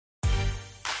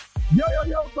Yo,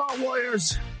 Thought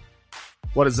Warriors.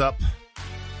 What is up?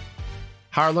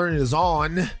 Higher Learning is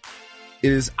on. It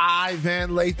is I,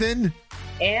 Van Lathan.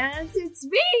 And it's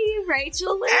me,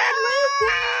 Rachel Lynn.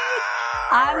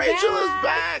 Rachel is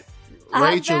back.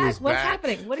 What's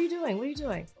happening? What are you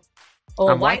doing? Oh,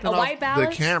 I'm white balance? balance?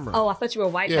 The camera. Oh, I thought you were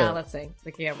balancing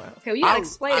the camera. Okay, well, you gotta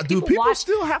explain it. Do people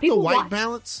still have to white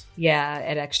balance? Yeah,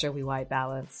 at Extra, we white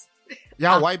balance.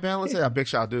 Y'all white balance? I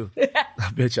bet y'all do.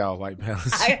 I bet y'all white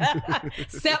balance. I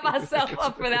set myself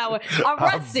up for that one. I'm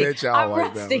rusty. I'm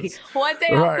rusty. Balance. One day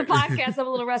off the podcast, I'm a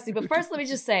little rusty. But first, let me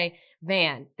just say,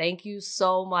 Van, thank you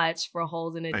so much for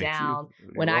holding it down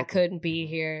when I couldn't be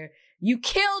here. You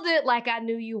killed it like I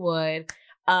knew you would.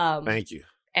 Thank you.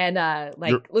 And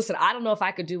listen, I don't know if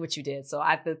I could do what you did. So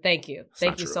thank you.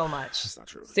 Thank you so much. That's not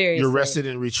true. Seriously. You're rested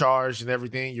and recharged and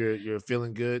everything. You're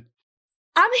feeling good.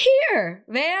 I'm here,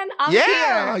 Van. I'm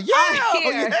here.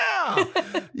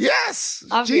 Yeah. Yes.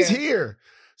 She's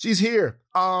here.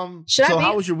 How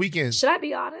was your weekend? Should I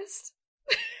be honest?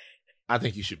 I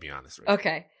think you should be honest. Right?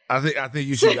 Okay. I think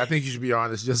you should. I think you should be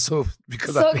honest, just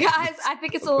because. So, guys, I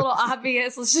think it's a little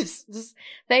obvious. Let's just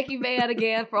thank you, Van,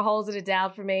 again for holding it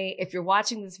down for me. If you're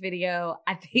watching this video,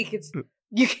 I think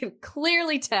you can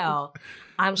clearly tell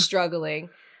I'm struggling.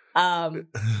 I'm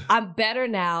better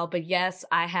now, but yes,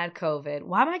 I had COVID.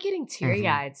 Why am I getting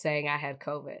teary-eyed saying I had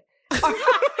COVID? Do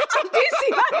you see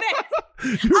my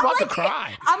face? You're about to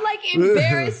cry. I'm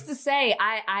embarrassed to say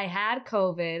I had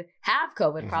COVID, have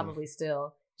COVID probably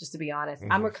still, just to be honest.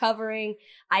 I'm recovering.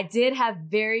 I did have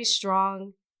very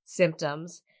strong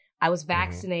symptoms. I was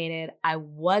vaccinated. I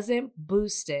wasn't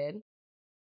boosted.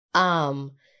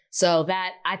 So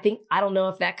that I don't know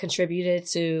if that contributed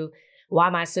to why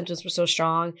my symptoms were so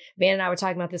strong. Van and I were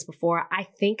talking about this before. I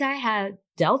think I had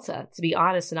Delta, to be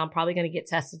honest, and I'm probably going to get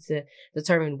tested to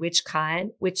determine which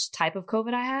type of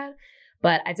COVID I had.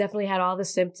 But I definitely had all the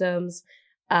symptoms.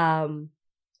 And,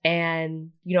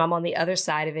 I'm on the other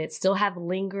side of it, still have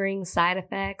lingering side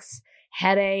effects,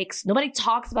 headaches. Nobody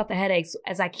talks about the headaches.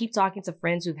 As I keep talking to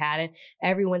friends who've had it,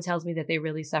 everyone tells me that they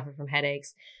really suffer from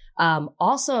headaches.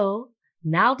 Also,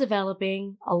 now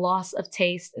developing a loss of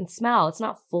taste and smell. It's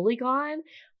not fully gone,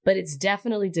 but it's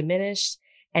definitely diminished.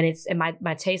 And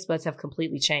my taste buds have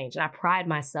completely changed. And I pride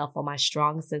myself on my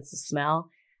strong sense of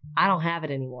smell. I don't have it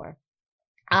anymore.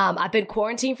 I've been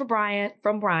quarantined from Brian.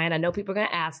 I know people are going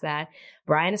to ask that.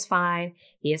 Brian is fine.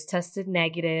 He has tested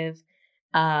negative.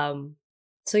 So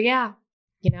yeah,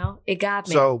 it got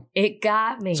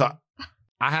me. So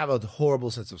I have a horrible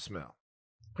sense of smell.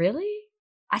 Really?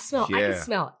 I can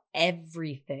smell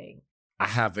everything. I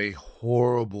have a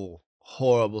horrible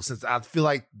sense. I feel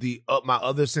like my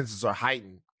other senses are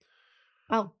heightened.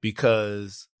 Oh.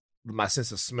 Because my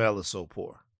sense of smell is so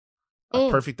poor.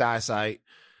 Perfect eyesight.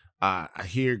 I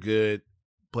hear good,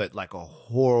 but like a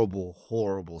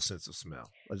horrible sense of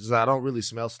smell. I don't really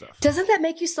smell stuff. Doesn't that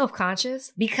make you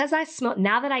self-conscious? Because I smell,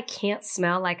 now that I can't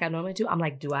smell like I normally do, I'm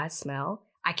like, do I smell?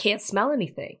 I can't smell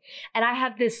anything. And I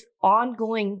have this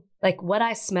ongoing, what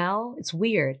I smell, it's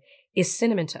weird, is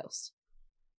cinnamon toast.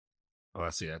 Oh,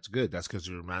 I see. That's good. That's because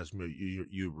it reminds me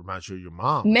of your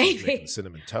mom. Maybe. Making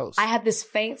cinnamon toast. I have this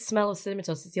faint smell of cinnamon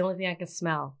toast. It's the only thing I can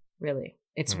smell, really.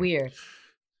 It's weird.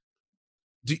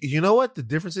 You know what the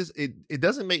difference is? It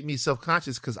doesn't make me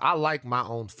self-conscious because I like my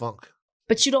own funk.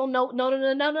 But you don't know.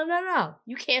 No.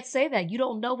 You can't say that. You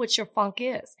don't know what your funk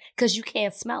is because you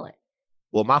can't smell it.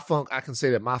 Well, my funk, I can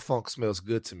say that my funk smells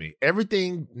good to me.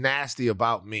 Everything nasty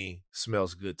about me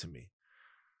smells good to me.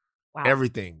 Wow.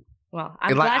 Everything. Well,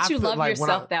 I'm glad you love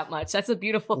yourself that much. That's a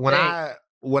beautiful thing.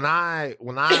 When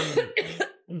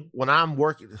I'm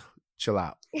working, chill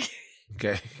out.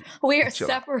 Okay. We are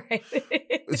separated.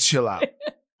 Chill out.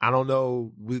 I don't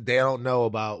know. They don't know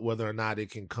about whether or not it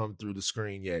can come through the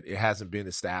screen yet. It hasn't been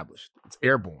established. It's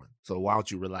airborne. So why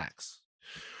don't you relax?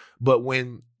 But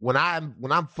when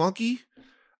I'm funky,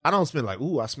 I don't smell like,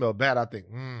 ooh, I smell bad. I think,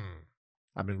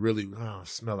 I've been really,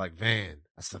 smell like Van.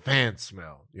 That's the Van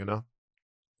smell, You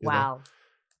wow. know?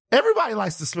 Everybody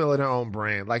likes to smell their own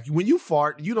brand. Like when you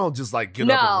fart, you don't just get up and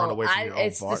run away from your own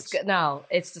farts. No,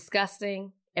 it's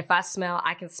disgusting. If I smell,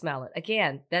 I can smell it.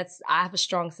 Again, I have a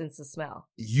strong sense of smell.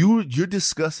 You're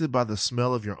disgusted by the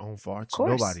smell of your own farts? Of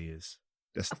course. Nobody is.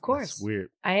 Of course. That's weird.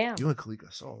 I am. You and Kalika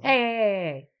are so alike.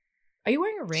 Hey. Are you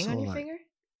wearing a ring on your finger?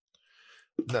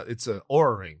 No, it's an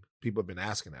Oura ring. People have been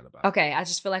asking that about. Okay, I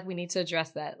just feel like we need to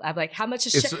address that. I'm like, how much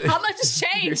has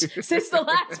changed since the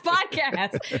last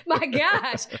podcast? My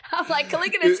gosh, I'm like,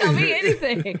 Kalika didn't tell me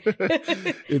anything.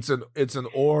 It's an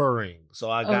Oura ring, so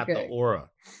I got the Oura.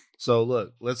 So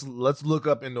look, let's look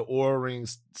up in the Oura ring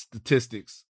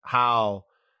statistics how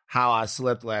I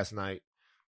slept last night.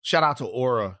 Shout out to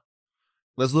Aura.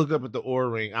 Let's look up at the Aura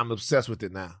ring. I'm obsessed with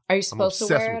it now. Are you supposed to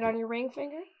wear it on your ring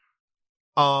finger?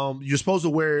 You're supposed to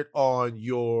wear it on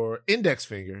your index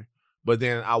finger, but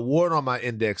then I wore it on my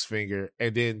index finger,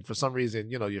 and then for some reason,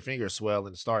 your finger swelled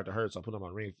and started to hurt, so I put it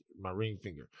on my ring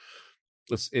finger.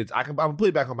 I'm put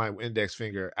it back on my index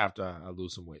finger after I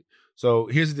lose some weight. So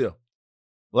here's the deal.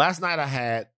 Last night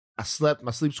I slept.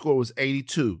 My sleep score was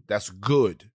 82. That's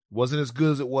good. Wasn't as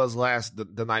good as it was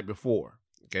the night before.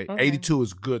 Okay. 82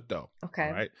 is good though. Okay.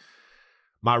 All right.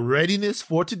 My readiness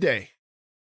for today,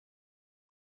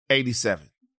 87.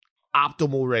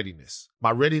 Optimal readiness.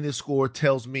 My readiness score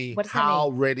tells me how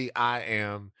ready I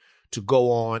am to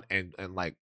go on and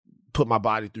like put my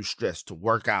body through stress, to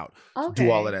work out, to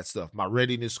do all of that stuff. My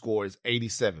readiness score is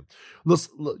 87.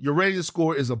 Look, your readiness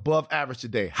score is above average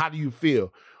today. How do you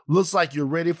feel? Looks like you're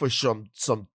ready for some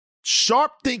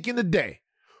sharp thinking today.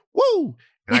 Woo!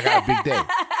 And I got a big day.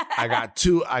 I got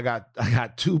two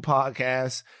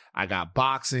podcasts. I got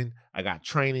boxing. I got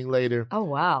training later. Oh,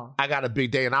 wow. I got a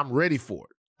big day and I'm ready for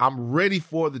it. I'm ready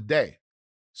for the day.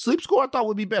 Sleep score I thought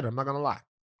would be better. I'm not going to lie.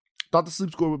 Thought the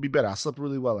sleep score would be better. I slept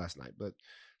really well last night, but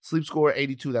sleep score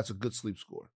 82, that's a good sleep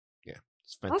score. Yeah,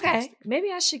 it's fantastic. Okay,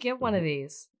 maybe I should get one of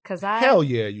these. Hell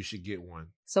yeah, you should get one.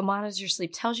 So monitors your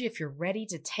sleep, tells you if you're ready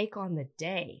to take on the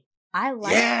day. I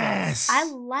like that.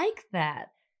 I like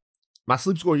that. My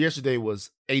sleep score yesterday was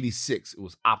 86. It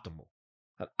was optimal.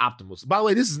 Optimal. By the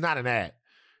way, this is not an ad.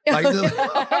 Like,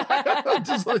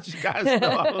 just let you guys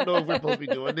know. I don't know if we're supposed to be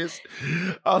doing this.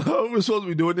 I don't know if we're supposed to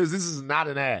be doing this. This is not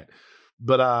an ad.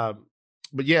 But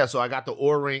yeah, so I got the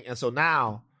Oura Ring. And so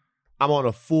now I'm on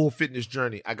a full fitness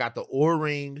journey. I got the Oura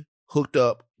Ring hooked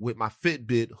up with my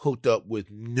Fitbit, hooked up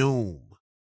with Noom,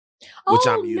 which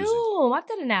I'm using. Noom. I've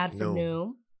done an ad for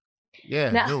Noom. Yeah,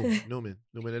 Nooming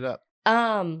it up.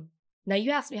 Now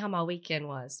you asked me how my weekend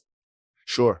was.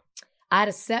 Sure. I had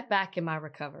a setback in my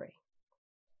recovery.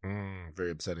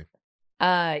 Very upsetting.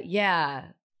 Yeah.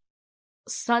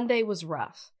 Sunday was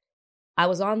rough. I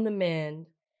was on the mend,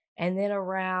 and then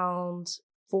around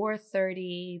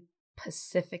 4:30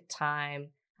 Pacific time,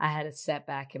 I had a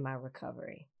setback in my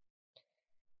recovery.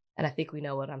 And I think we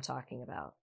know what I'm talking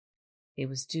about. It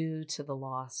was due to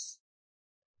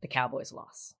the Cowboys'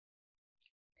 loss.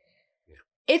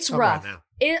 It's rough.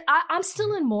 I'm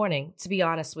still in mourning, to be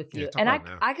honest with you. And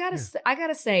I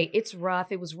gotta say, it's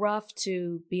rough. It was rough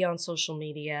to be on social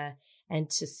media and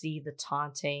to see the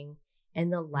taunting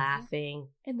and the laughing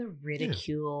and the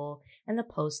ridicule and the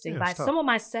posting by some of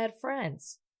my sad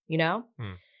friends. Very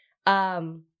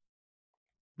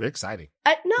exciting.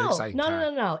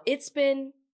 No. It's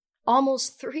been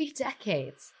almost 3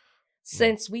 decades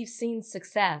since we've seen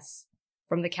success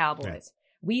from the Cowboys.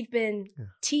 We've been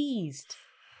teased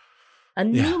a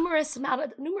numerous amount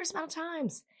of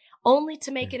times, only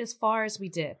to make it as far as we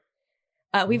did.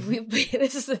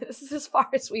 This is as far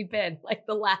as we've been. Like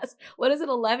the last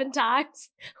 11 times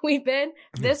we've been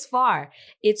this far.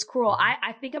 It's cruel.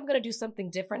 I think I'm going to do something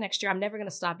different next year. I'm never going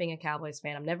to stop being a Cowboys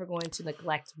fan. I'm never going to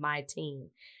neglect my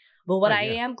team. But what I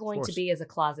am going to be is a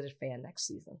closeted fan next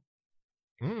season.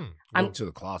 Going to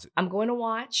the closet. I'm going to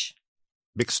watch.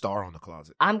 Big star on the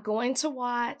closet. I'm going to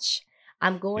watch.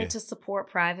 I'm going to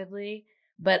support privately,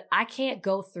 but I can't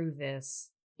go through this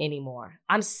anymore.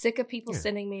 I'm sick of people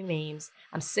sending me memes.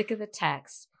 I'm sick of the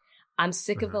text. I'm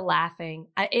sick of the laughing.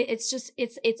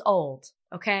 It's old.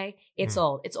 Okay. It's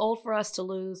old. It's old for us to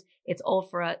lose. It's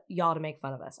old for y'all to make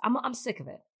fun of us. I'm sick of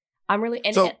it. I'm really,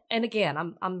 and again,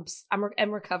 I'm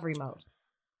in recovery mode.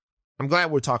 I'm glad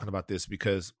we're talking about this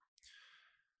because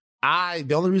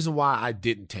the only reason why I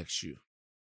didn't text you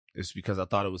is because I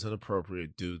thought it was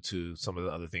inappropriate due to some of the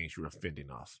other things you were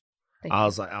fending off. I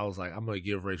was like, I'm going to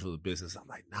give Rachel the business. I'm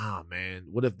like, nah, man,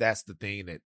 what if that's the thing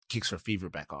that kicks her fever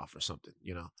back off or something,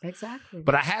 Exactly.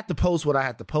 But I had to post what I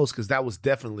had to post because that was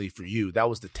definitely for you. That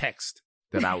was the text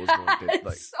that I was going to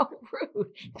like. So rude.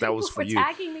 That was for you.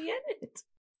 Tagging me in it.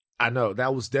 I know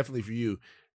that was definitely for you.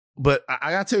 But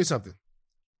I got to tell you something.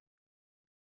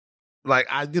 Like,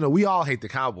 we all hate the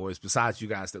Cowboys besides you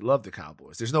guys that love the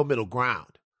Cowboys. There's no middle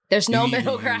ground. There's no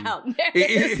middle ground.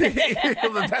 That's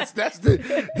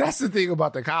the thing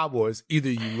about the Cowboys. Either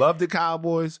you love the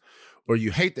Cowboys or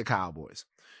you hate the Cowboys.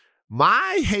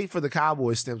 My hate for the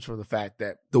Cowboys stems from the fact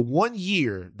that the 1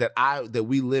 year that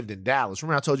we lived in Dallas.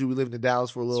 Remember I told you we lived in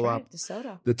Dallas for a little while?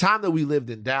 DeSoto. The time that we lived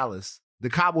in Dallas, the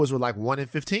Cowboys were like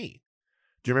 1-15. Do you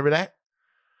remember that?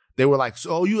 They were like,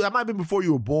 that might have been before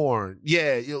you were born.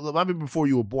 Yeah, it might have been before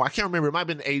you were born. I can't remember. It might have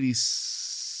been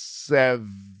 87.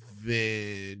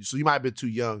 So you might have been too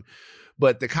young.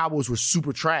 But the Cowboys were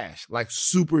super trash, like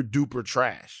super duper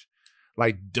trash,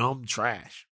 like dumb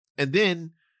trash. And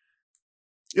then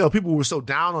people were so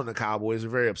down on the Cowboys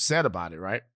and very upset about it,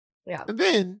 right? Yeah. And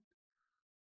then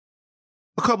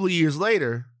a couple of years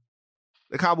later,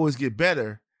 the Cowboys get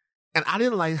better. And I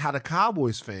didn't like how the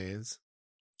Cowboys fans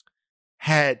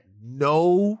had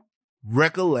no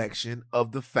recollection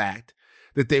of the fact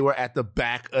that they were at the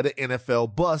back of the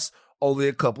NFL bus only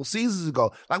a couple seasons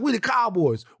ago. Like, we the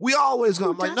Cowboys. We always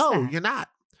go. I'm like, no, you're not.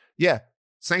 Yeah,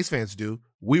 Saints fans do.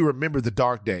 We remember the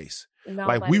dark days.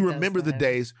 Like, we remember the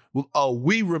days.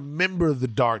 We remember the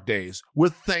dark days. We're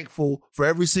thankful for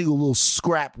every single little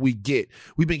scrap we get.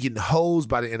 We've been getting hosed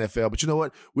by the NFL, but you know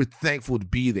what? We're thankful to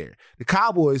be there. The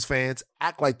Cowboys fans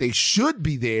act like they should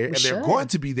be there, and they're going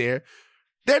to be there.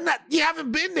 They're not. You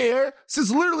haven't been there since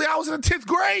literally I was in the 10th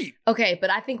grade. Okay, but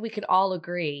I think we can all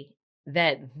agree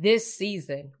that this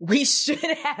season we should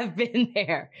have been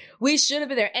there. We should have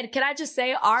been there. And can I just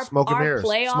say our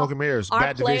playoff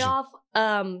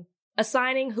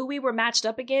assigning who we were matched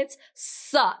up against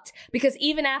sucked, because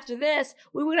even after this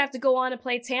we would have to go on and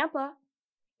play Tampa.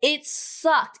 It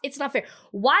sucked. It's not fair.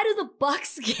 Why do the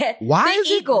Bucks get the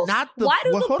Eagles? Why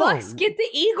do the Bucks get the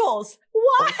Eagles?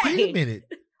 Why? Wait a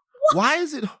minute. Why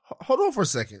is it? Hold on for a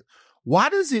second. Why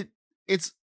does it?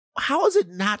 How is it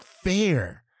not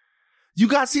fair? You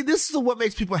guys see, this is what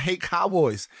makes people hate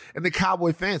Cowboys and the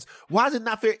Cowboy fans. Why is it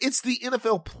not fair? It's the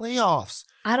NFL playoffs.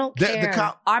 I don't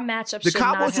care. Our matchup should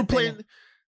not have been.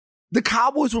 The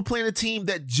Cowboys were playing a team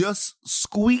that just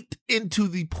squeaked into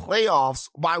the playoffs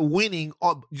by winning.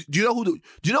 Do you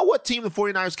know what team the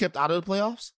 49ers kept out of the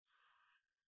playoffs?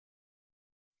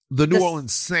 The New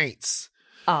Orleans Saints.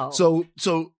 Oh. So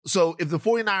if the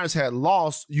 49ers had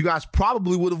lost, you guys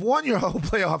probably would have won your whole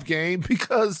playoff game,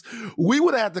 because we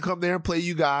would have had to come there and play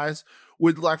you guys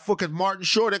with like fucking Martin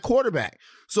Short at quarterback.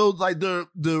 So like the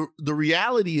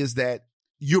reality is that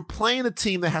you're playing a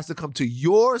team that has to come to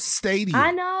your stadium. I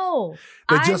know.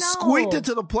 That just squeaked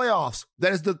into the playoffs.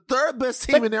 That is the third best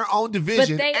team in their own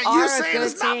division. But and you're saying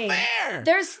it's not fair.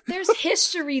 There's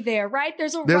history there, right?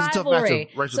 There's a rivalry. There's a tough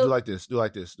matchup. Rachel, do like this. Do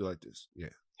like this. Do like this. Yeah.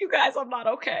 You guys, I'm not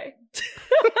okay.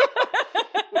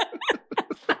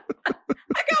 I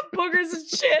got boogers and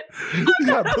shit. You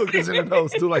got boogers in the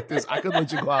nose. Do like this. I couldn't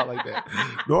let you go out like that.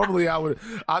 Normally, I would.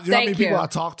 You know how many people I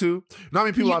talk to? You know how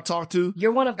many people I talk to?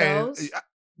 You're one of those?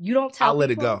 You don't tell I'll let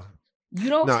it go. You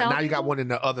don't tell now people? You got one in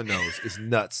the other nose. It's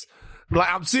nuts.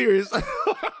 Like, I'm serious.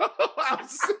 I'm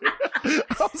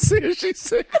serious. She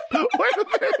said, wait a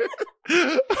minute.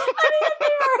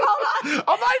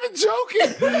 I'm not even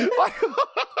joking.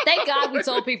 Thank God we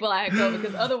told people I had COVID,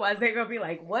 because otherwise they're going to be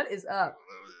like, what is up?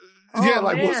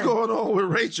 What's going on with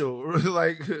Rachel?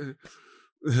 Like,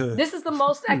 this is the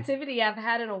most activity I've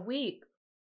had in a week.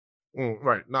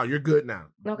 Right. No, you're good now.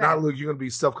 Okay. Now, look, you're going to be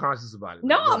self-conscious about it.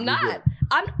 No, I'm not.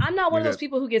 I'm not one of those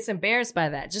people who gets embarrassed by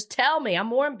that. Just tell me. I'm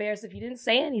more embarrassed if you didn't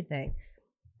say anything.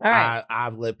 All right.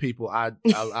 I've let people have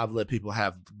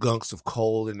gunks of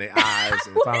cold in their eyes,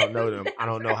 and if I don't know them, I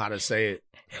don't know how to say it.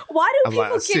 Why do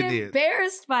people get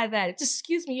embarrassed by that? Just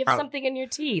excuse me. You have something in your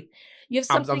teeth. You have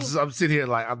something. I'm sitting here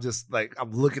like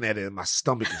I'm looking at it, and my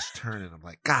stomach is turning. I'm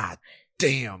like, God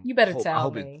damn. You better tell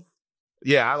me.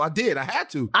 Yeah, I did. I had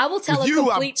to. I will tell a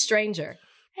complete stranger.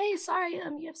 Hey, sorry, you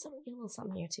have a little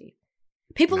something in your teeth.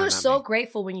 People are so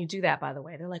grateful when you do that, by the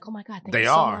way. They're like, oh my God, thank you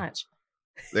so much.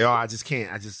 They are. I just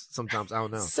can't. Sometimes I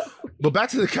don't know. But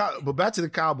back to the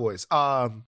Cowboys.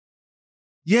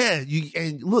 Yeah,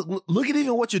 and look at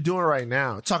even what you're doing right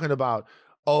now. Talking about,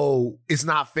 it's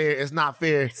not fair. It's not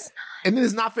fair. And then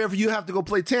it's not fair for you to have to go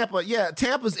play Tampa. Yeah,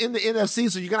 Tampa's in the NFC,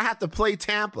 so you're gonna have to play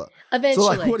Tampa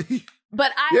eventually. So what do you?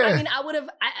 But I mean, I would have.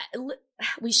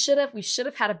 We should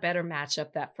have had a better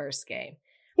matchup that first game.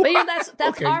 But yeah, that's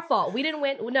okay. Our fault. We didn't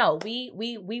win. No,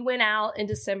 we went out in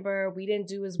December. We didn't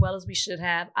do as well as we should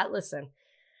have. Listen,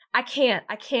 I can't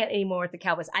anymore with the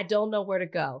Cowboys. I don't know where to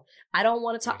go. I don't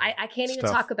want to talk. I can't even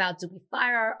talk about, do we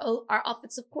fire our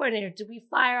offensive coordinator? Do we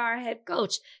fire our head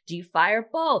coach? Do you fire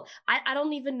both? I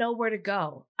don't even know where to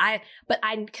go. Can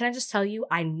I just tell you,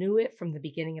 I knew it from the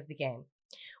beginning of the game.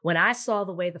 When I saw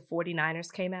the way the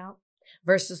 49ers came out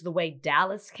versus the way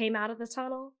Dallas came out of the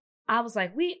tunnel, I was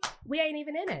like, we ain't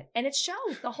even in it. And it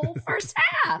showed the whole first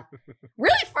half.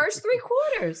 Really, first 3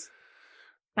 quarters.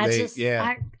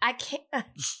 I can't.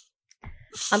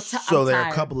 So there are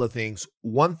a couple of things.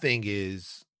 One thing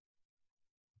is,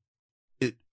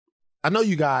 I know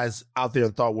you guys out there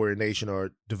in Thought Warrior Nation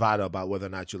are divided about whether or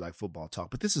not you like football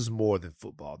talk, but this is more than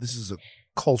football. This is a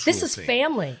cultural thing. This is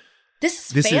family.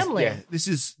 This is family. This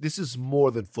is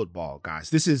more than football, guys.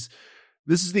 This is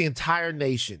the entire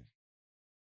nation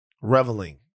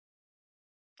reveling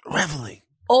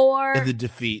or in the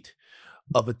defeat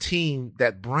of a team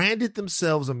that branded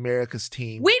themselves America's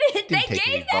team. We didn't. They take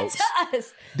gave any that votes. to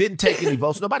us. Didn't take any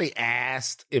votes. Nobody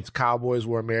asked if Cowboys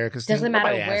were America's team. Doesn't matter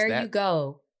Nobody asked where that. you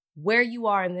go, where you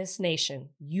are in this nation,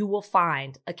 you will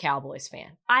find a Cowboys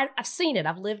fan. I've seen it.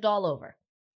 I've lived all over.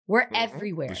 We're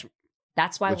everywhere.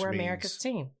 That's why we're America's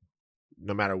team.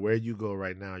 No matter where you go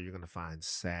right now, you're going to find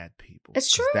sad people.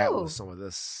 It's true. That was some of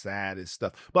the saddest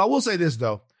stuff. But I will say this,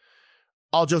 though.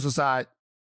 All jokes aside,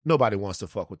 nobody wants to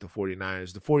fuck with the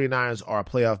 49ers. The 49ers are a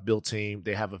playoff-built team.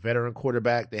 They have a veteran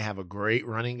quarterback. They have a great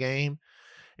running game.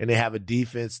 And they have a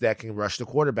defense that can rush the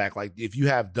quarterback. Like, if you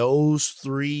have those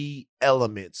three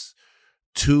elements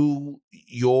to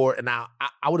your... And now,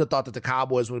 I would have thought that the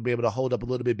Cowboys would be able to hold up a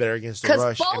little bit better against the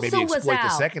rush Bosa and maybe exploit the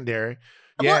secondary.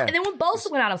 Yeah. Well, and then when Bosa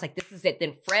went out, I was like, this is it.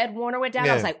 Then Fred Warner went down.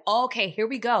 I was like, okay, here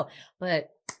we go. But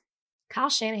Kyle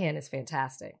Shanahan is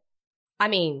fantastic. I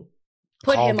mean,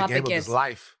 put him up against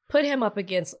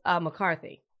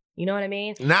McCarthy. You know what I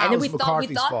mean? Now and then it's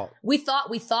McCarthy's fault. We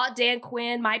thought Dan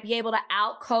Quinn might be able to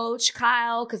outcoach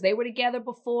Kyle because they were together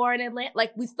before in Atlanta.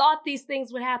 Like, we thought these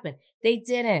things would happen. They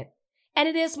didn't. And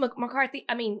it is McCarthy.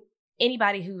 I mean,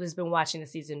 anybody who has been watching the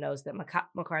season knows that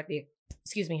McCarthy,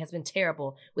 has been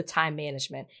terrible with time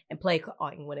management and play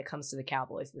calling when it comes to the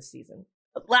Cowboys this season.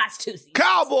 Last 2 seasons.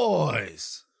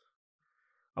 Cowboys!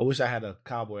 I wish I had a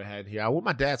cowboy hat here. I want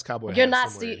my dad's cowboy hat. You're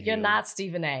not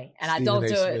Stephen A. And Stephen I don't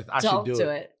do it. Don't do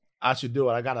it. I should do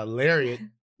it. I got a lariat.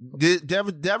 Did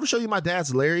I ever show you my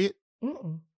dad's lariat?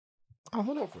 Mm-mm. Oh,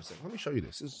 hold on for a second. Let me show you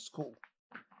this. This is cool.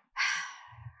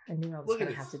 I knew I was going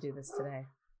to have to do this today.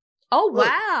 Oh, look,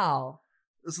 wow.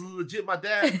 This is legit. My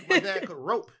dad could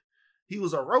rope. He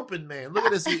was a roping man. Look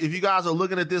at this. If you guys are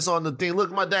looking at this on the thing,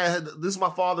 look, my dad this is my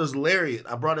father's lariat.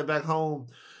 I brought it back home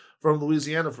from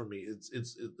Louisiana for me.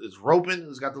 It's roping.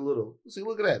 It's got the little, see,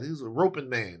 look at that. He's a roping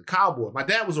man. Cowboy. My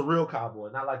dad was a real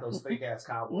cowboy, not like those fake ass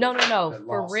cowboys. No.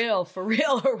 For real,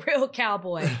 a real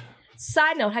cowboy.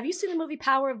 Side note, have you seen the movie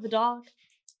Power of the Dog?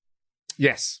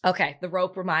 Yes. Okay. The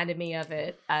rope reminded me of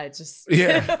it. Yeah.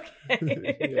 Yeah.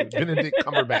 Benedict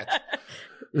Cumberbatch.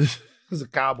 He's a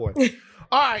cowboy.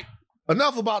 All right.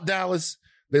 Enough about Dallas.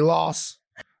 They lost.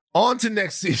 On to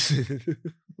next season.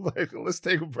 Let's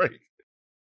take a break.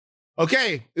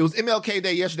 Okay, it was MLK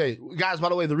Day yesterday. Guys, by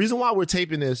the way, the reason why we're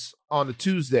taping this on a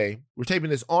Tuesday,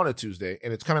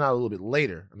 and it's coming out a little bit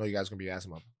later. I know you guys are going to be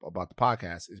asking about the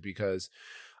podcast, is because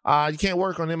you can't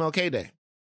work on MLK Day.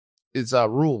 It's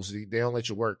rules. They don't let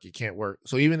you work. You can't work.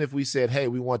 So even if we said, hey,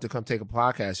 we want to come take a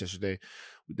podcast yesterday,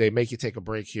 they make you take a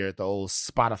break here at the old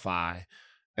Spotify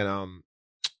and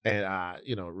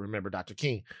remember Dr.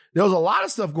 King. There was a lot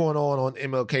of stuff going on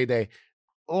MLK Day.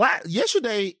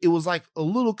 Yesterday, it was like a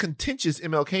little contentious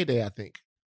MLK Day, I think.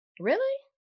 Really?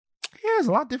 Yeah, there's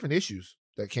a lot of different issues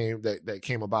that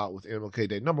came about with MLK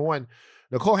Day. Number one,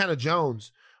 Nicole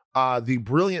Hannah-Jones, the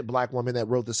brilliant Black woman that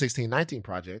wrote the 1619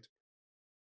 Project,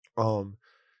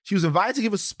 she was invited to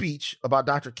give a speech about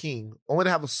Dr. King, only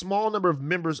to have a small number of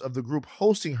members of the group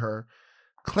hosting her,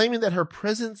 claiming that her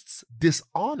presence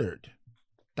dishonored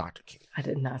Dr. King. I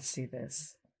did not see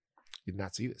this. You did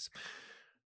not see this.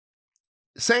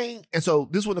 And so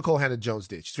this is what Nicole Hannah-Jones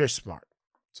did. She's very smart.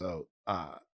 So,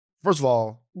 first of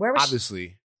all, where was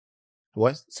obviously,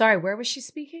 what? Sorry, where was she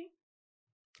speaking?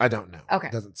 I don't know. Okay.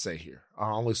 It doesn't say here.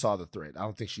 I only saw the thread. I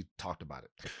don't think she talked about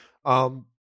it.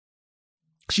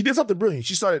 She did something brilliant.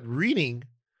 She started reading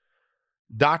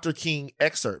Dr. King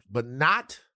excerpts, but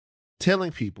not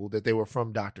telling people that they were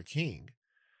from Dr. King,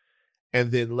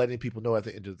 and then letting people know at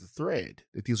the end of the thread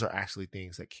that these are actually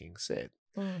things that King said.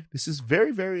 Mm. This is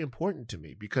very, very important to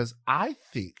me because I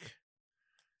think,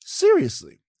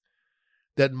 seriously,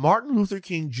 that Martin Luther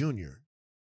King Jr.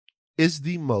 is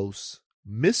the most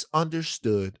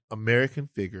misunderstood American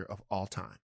figure of all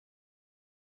time.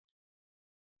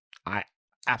 I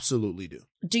absolutely do.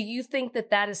 Do you think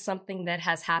that is something that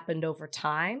has happened over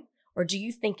time? Or do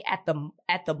you think at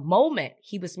the moment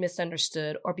he was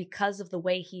misunderstood, or because of the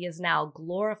way he is now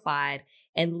glorified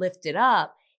and lifted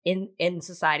up in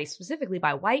society, specifically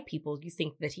by white people, you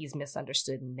think that he's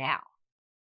misunderstood now?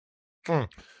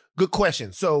 Good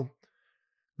question. So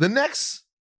the next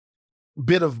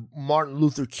bit of Martin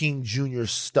Luther King Jr.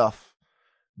 stuff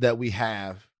that we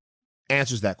have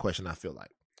answers that question, I feel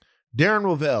like. Darren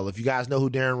Rovell, if you guys know who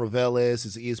Darren Rovell is,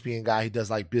 he's an ESPN guy. He does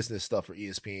like business stuff for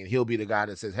ESPN. He'll be the guy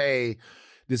that says, hey,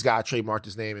 this guy trademarked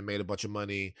his name and made a bunch of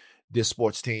money. This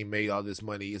sports team made all this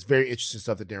money. It's very interesting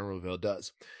stuff that Darren Rovell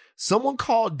does. Someone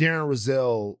called Darren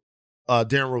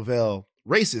Rovell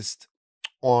racist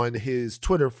on his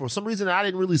Twitter. For some reason, I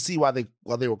didn't really see why they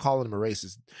were calling him a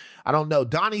racist. I don't know.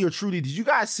 Donnie or Trudy, did you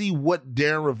guys see what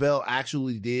Darren Rovell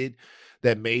actually did?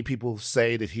 that made people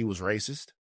say that he was racist?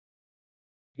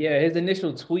 Yeah, his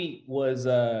initial tweet was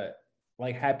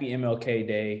like Happy MLK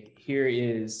Day. Here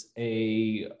is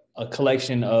a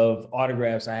collection of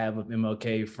autographs I have of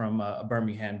MLK from a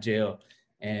Birmingham jail.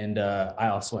 And I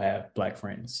also have Black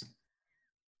friends.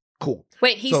 Cool.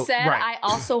 Wait, he said, right. I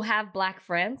also have Black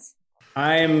friends?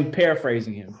 I'm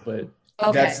paraphrasing him, but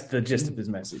that's the gist of his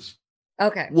message.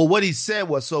 Okay. Well, what he said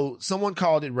was, so someone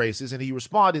called it racist, and he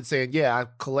responded saying, yeah, I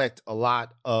collect a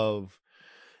lot of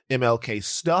MLK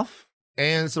stuff,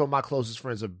 and some of my closest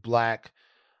friends are Black.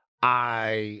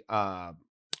 I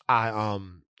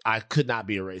could not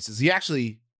be a racist. He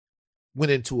actually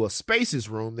went into a Spaces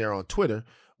room there on Twitter.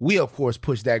 We, of course,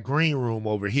 pushed that green room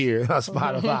over here on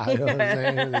Spotify. You know what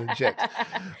I'm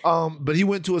saying? But he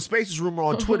went to a Spaces room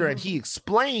on Twitter, and he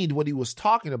explained what he was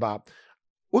talking about.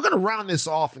 We're going to round this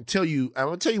off and I'm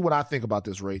going to tell you what I think about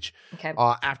this, Rach. Okay.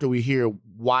 After we hear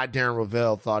why Darren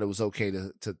Rovell thought it was okay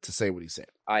to say what he said.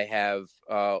 I have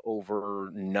over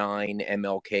 9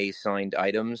 MLK signed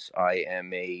items. I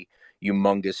am a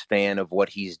humongous fan of what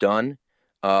he's done.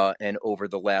 And over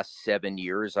the last 7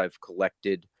 years, I've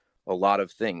collected a lot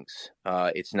of things.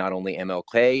 It's not only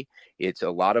MLK, it's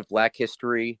a lot of Black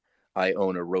history. I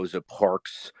own a Rosa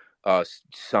Parks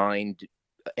signed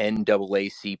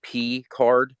NAACP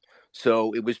card.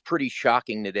 So it was pretty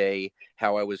shocking today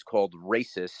how I was called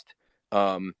racist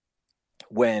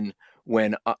when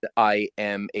I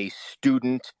am a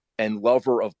student and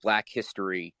lover of Black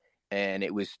history. And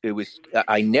it was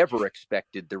I never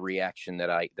expected the reaction that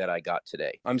I got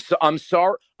today. I'm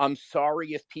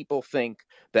sorry if people think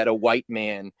that a white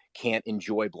man can't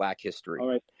enjoy Black history. All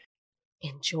right.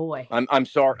 Enjoy. I'm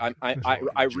sorry.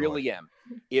 I really am.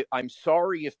 I'm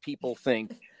sorry if people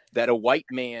think that a white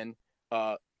man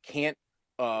can't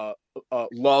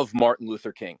love Martin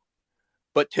Luther King.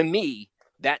 But to me,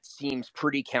 that seems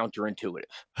pretty counterintuitive.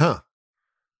 Huh.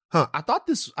 I thought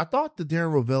the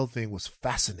Darren Rovell thing was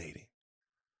fascinating.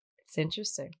 It's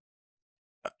interesting.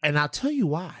 And I'll tell you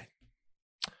why.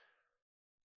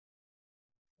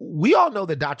 We all know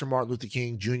that Dr. Martin Luther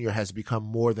King Jr. has become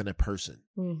more than a person,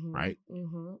 right?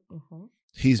 Mm-hmm, mm-hmm.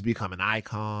 He's become an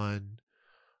icon.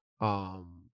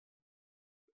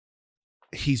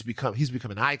 He's become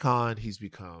an icon. He's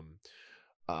become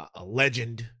a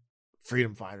legend,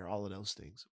 freedom fighter, all of those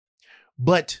things.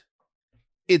 But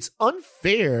it's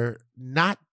unfair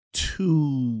not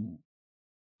to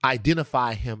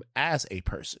identify him as a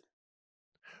person,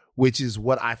 which is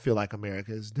what I feel like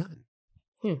America has done.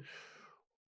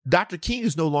 Dr. King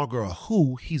is no longer a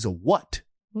who, he's a what.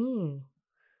 And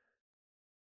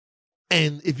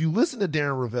if you listen to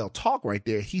Darren Rovell talk right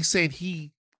there, he's saying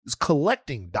he is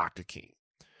collecting Dr. King.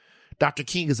 Dr.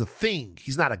 King is a thing.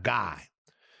 He's not a guy.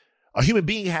 A human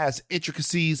being has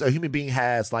intricacies. A human being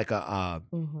has like a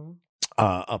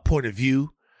point of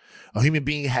view. A human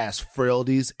being has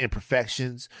frailties,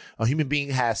 imperfections. A human being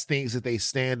has things that they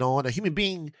stand on. A human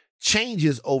being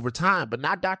changes over time, but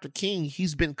not Dr. King.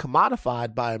 He's been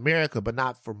commodified by America, but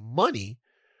not for money,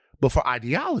 but for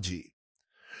ideology.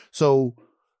 So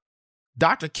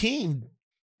Dr. King,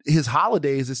 his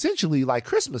holiday is essentially like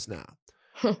Christmas now.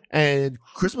 And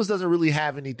Christmas doesn't really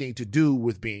have anything to do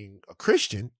with being a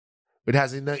Christian. It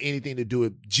hasn't anything to do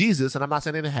with Jesus. And I'm not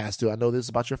saying it has to. I know this is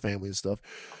about your family and stuff.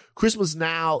 Christmas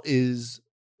now is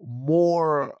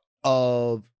more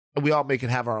of, we all make it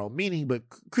have our own meaning, but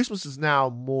Christmas is now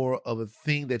more of a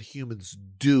thing that humans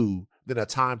do than a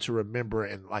time to remember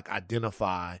and like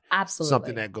identify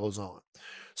something that goes on.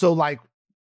 So like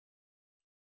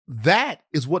that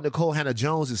is what Nikole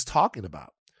Hannah-Jones is talking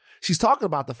about. She's talking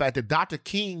about the fact that Dr.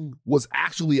 King was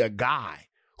actually a guy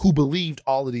who believed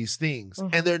all of these things.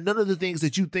 And they're none of the things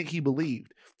that you think he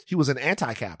believed. He was an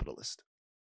anti-capitalist.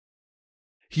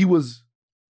 He was,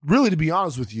 really, to be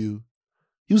honest with you,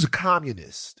 he was a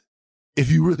communist.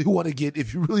 If you really want to get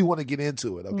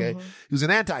into it, okay? He was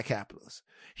an anti-capitalist.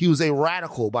 He was a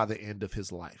radical by the end of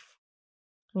his life.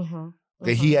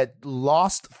 Okay, he had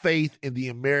lost faith in the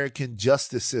American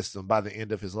justice system by the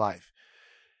end of his life.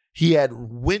 He had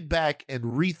went back and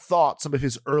rethought some of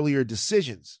his earlier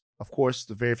decisions. Of course,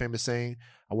 the very famous saying,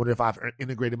 I wonder if I've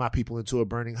integrated my people into a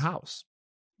burning house.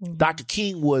 Dr.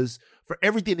 King was, for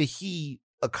everything that he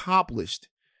accomplished,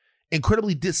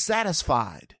 incredibly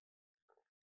dissatisfied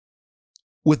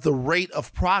with the rate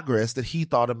of progress that he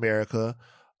thought America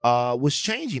was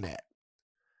changing at.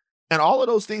 And all of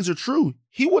those things are true.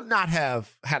 He would not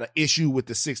have had an issue with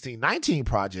the 1619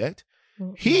 Project.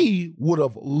 He would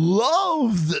have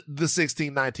loved the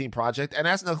 1619 Project. And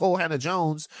as Nikole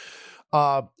Hannah-Jones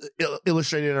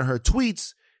illustrated in her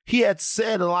tweets, he had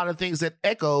said a lot of things that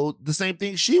echoed the same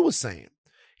thing she was saying.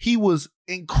 he was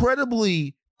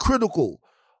incredibly critical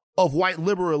of white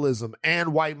liberalism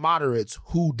and white moderates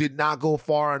who did not go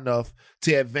far enough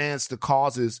to advance the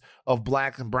causes of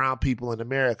black and brown people in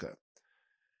America.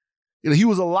 He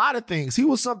was a lot of things. He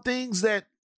was some things that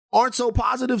aren't so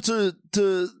positive to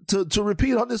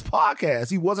repeat on this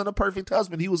podcast. He wasn't a perfect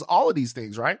husband. He was all of these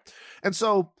things, right? And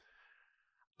so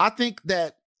I think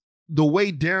that the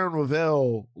way Darren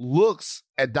Rovell looks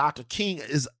at Dr. King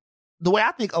is the way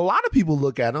I think a lot of people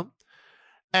look at him,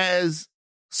 as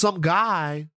some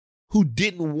guy who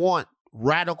didn't want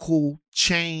radical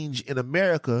change in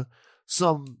America,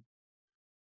 some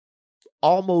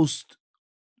almost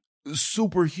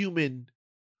superhuman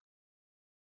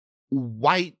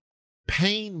white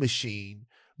pain machine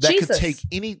that Jesus. could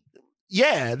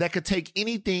take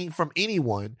anything from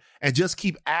anyone and just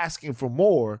keep asking for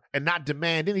more and not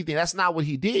demand anything. That's not what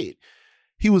he did.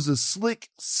 He was a slick,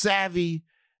 savvy,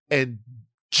 and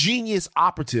genius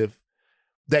operative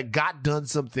that got done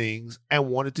some things and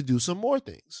wanted to do some more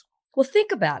things. Well,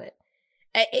 think about it.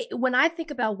 When I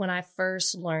think about when I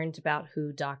first learned about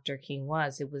who Dr. King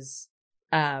was, it was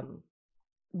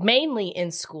mainly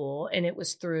in school, and it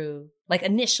was through, like,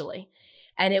 initially,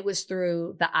 and it was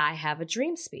through the I Have a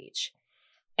Dream speech.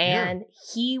 And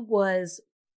he was,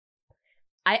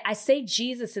 I say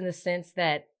Jesus in the sense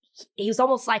that he was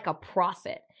almost like a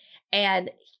prophet, and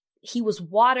he was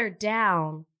watered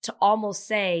down to almost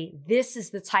say, this is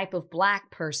the type of Black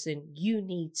person you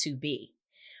need to be.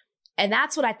 And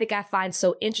that's what I think I find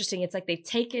so interesting. It's like they've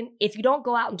taken, if you don't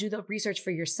go out and do the research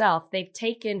for yourself, they've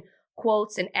taken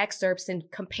quotes and excerpts and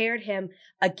compared him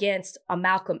against a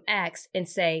Malcolm X and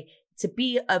say,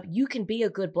 you can be a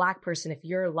good Black person if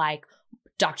you're like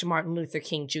Dr. Martin Luther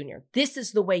King Jr. This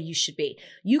is the way you should be.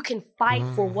 You can fight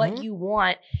for what you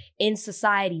want in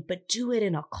society, but do it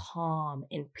in a calm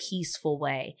and peaceful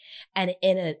way, and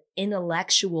in an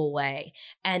intellectual way,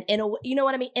 and in a, you know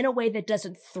what I mean? In a way that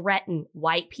doesn't threaten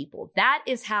white people. That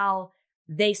is how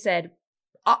they said,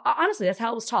 honestly, that's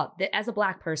how it was taught. That as a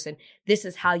Black person, this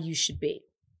is how you should be.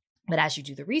 But as you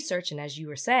do the research, and as you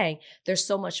were saying, there's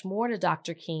so much more to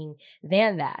Dr. King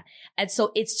than that. And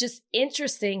so it's just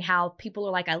interesting how people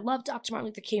are like, I love Dr. Martin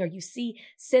Luther King, or you see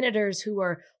senators who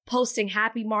are posting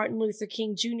Happy Martin Luther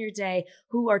King Jr. Day,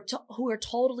 who are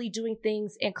totally doing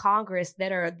things in Congress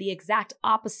that are the exact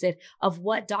opposite of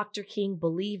what Dr. King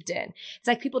believed in. It's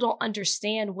like people don't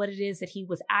understand what it is that he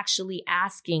was actually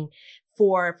asking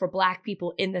for Black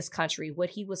people in this country, what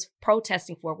he was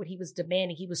protesting for, what he was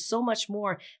demanding. He was so much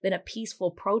more than a peaceful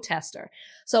protester.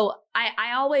 So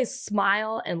I always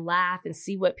smile and laugh and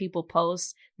see what people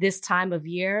post this time of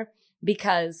year,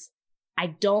 because I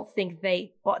don't think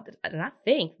they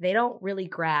don't really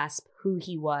grasp who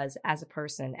he was as a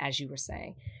person, as you were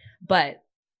saying. But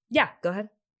yeah, go ahead.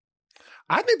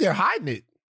 I think they're hiding it.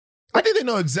 I think they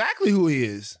know exactly who he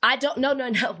is. I don't. No.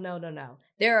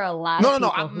 There are a lot of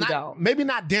people who don't. Maybe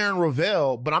not Darren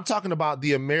Rovell, but I'm talking about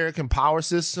the American power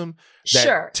system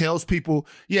that tells people,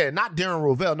 not Darren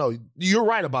Rovell. No, you're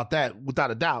right about that,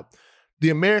 without a doubt. The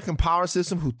American power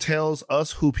system who tells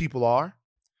us who people are.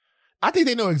 I think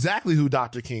they know exactly who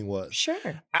Dr. King was.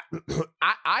 Sure.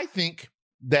 I think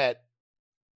that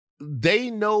they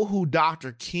know who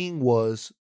Dr. King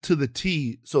was to the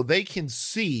T, so they can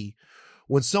see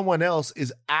when someone else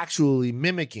is actually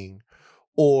mimicking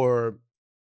or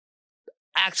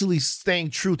actually staying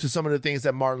true to some of the things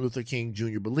that Martin Luther King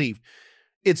Jr. believed.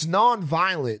 It's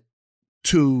nonviolent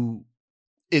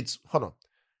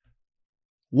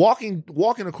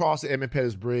walking across the Edmund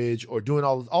Pettus Bridge or doing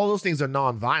all those things are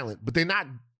nonviolent, but they're not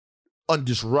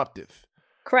undisruptive.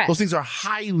 Correct. Those things are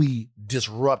highly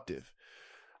disruptive.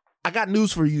 I got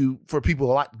news for you, for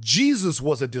people a lot. Jesus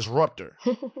was a disruptor.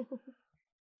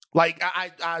 Like,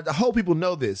 I hope people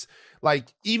know this.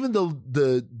 Like, even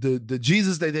the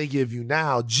Jesus that they give you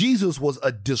now, Jesus was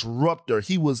a disruptor.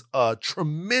 He was a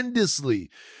tremendously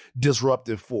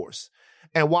disruptive force.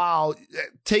 And while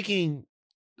taking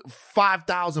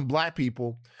 5,000 Black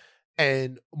people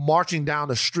and marching down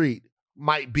the street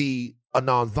might be a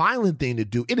nonviolent thing to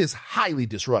do, it is highly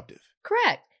disruptive.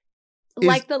 Correct.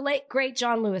 Like the late, great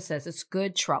John Lewis says, it's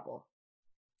good trouble.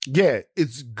 Yeah,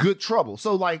 it's good trouble.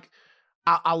 So, like,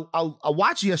 I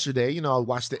watched yesterday, I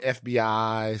watched the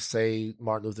FBI say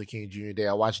Martin Luther King Jr. Day.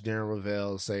 I watched Darren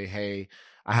Rovell say, hey,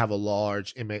 I have a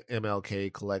large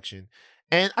MLK collection.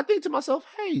 And I think to myself,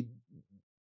 hey,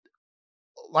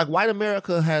 like, white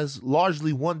America has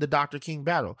largely won the Dr. King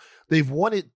battle. They've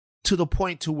won it to the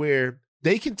point to where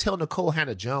they can tell Nicole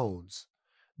Hannah-Jones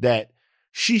that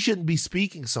she shouldn't be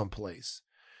speaking someplace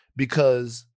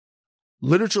because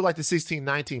literature like the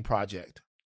 1619 Project,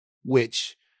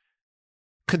 which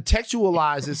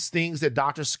contextualizes things that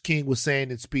Dr. King was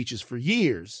saying in speeches for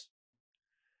years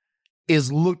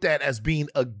is looked at as being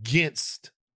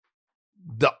against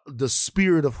the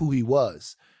spirit of who he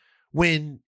was,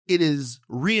 when it is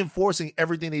reinforcing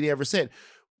everything that he ever said.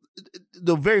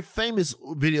 The very famous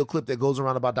video clip that goes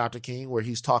around about Dr. King, where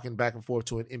he's talking back and forth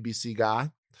to an NBC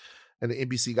guy, and the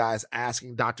NBC guy is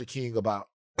asking Dr. King about,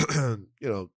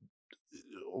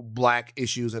 Black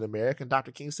issues in America. And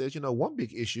Dr. King says, one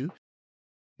big issue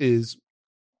is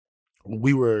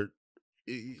we were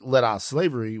let out of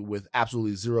slavery with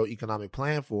absolutely zero economic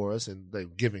plan for us, and they're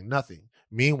giving nothing.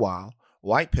 Meanwhile,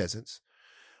 white peasants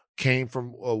came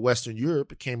from Western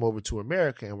Europe, came over to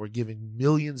America, and were given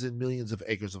millions and millions of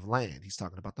acres of land. He's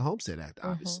talking about the Homestead Act,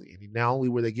 obviously. And not only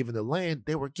were they given the land,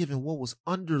 they were given what was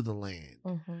under the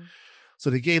land. So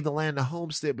they gave the land a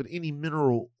homestead, but any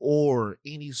mineral ore,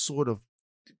 any sort of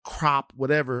crop,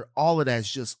 whatever, all of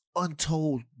that's just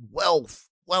untold wealth.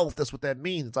 That's what that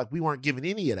means. It's like we weren't given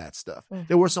any of that stuff.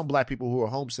 There were some Black people who were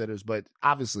homesteaders, but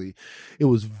obviously it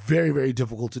was very, very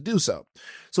difficult to do so.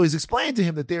 So he's explained to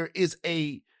him that there is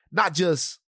not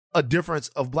just a difference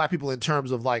of Black people in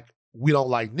terms of like, we don't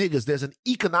like niggas. There's an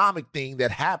economic thing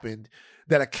that happened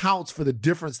that accounts for the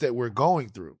difference that we're going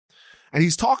through. And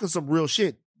he's talking some real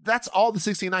shit. That's all the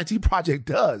 1619 Project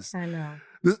does. I know.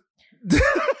 The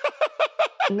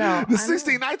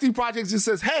 1619 Project just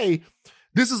says, hey,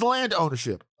 this is land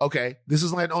ownership. Okay. This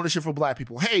is land ownership for Black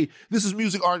people. Hey, this is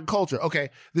music, art, and culture. Okay.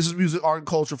 This is music, art, and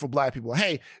culture for Black people.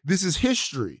 Hey, this is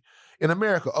history in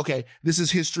America. Okay. This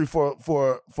is history for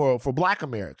Black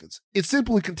Americans. It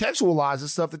simply contextualizes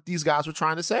stuff that these guys were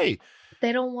trying to say.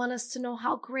 They don't want us to know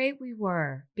how great we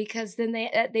were, because then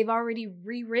they've already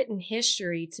rewritten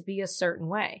history to be a certain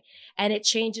way. And it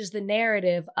changes the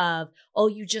narrative of, oh,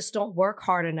 you just don't work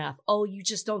hard enough. Oh, you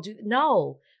just don't do.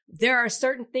 No, there are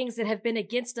certain things that have been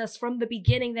against us from the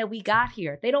beginning that we got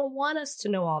here. They don't want us to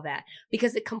know all that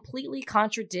because it completely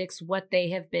contradicts what they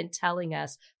have been telling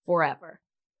us forever.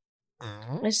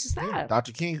 It's just that. Yeah.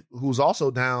 Dr. King, who's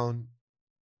also down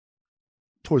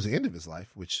towards the end of his life,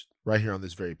 which right here on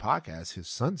this very podcast, his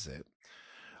son said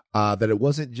that it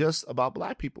wasn't just about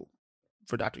Black people.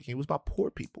 For Dr. King, it was about poor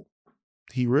people.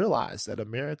 He realized that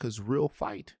America's real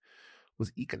fight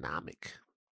was economic.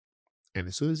 And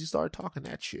as soon as he started talking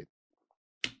that shit,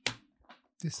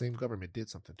 this same government did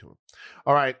something to him.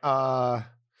 All right.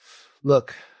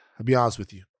 Look, I'll be honest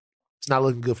with you. It's not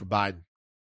looking good for Biden.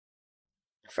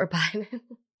 For Biden?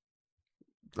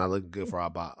 Not looking good for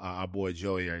our boy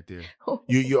Joey right there.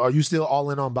 You are you still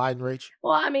all in on Biden, Rach?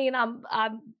 Well, I mean, I'm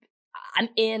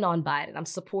in on Biden. I'm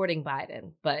supporting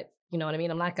Biden, but you know what I mean?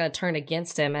 I'm not going to turn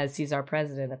against him as he's our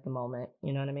president at the moment.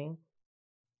 You know what I mean?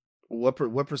 What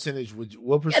percentage would you,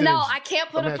 what percentage? No, I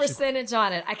can't put a percentage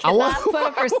on it. I cannot put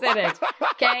a percentage.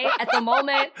 Okay. At the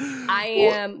moment, I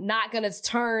am not going to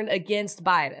turn against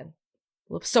Biden.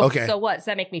 So what? Does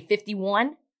that make me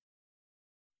 51?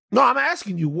 No, I'm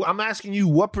asking you,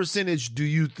 what percentage do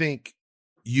you think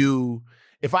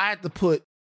if I had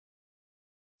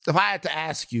to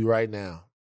ask you right now,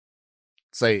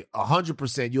 say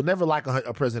 100%, you'll never like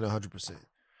a president 100%.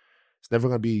 It's never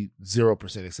going to be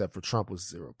 0%, except for Trump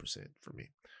was 0% for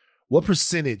me. What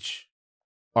percentage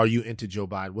are you into Joe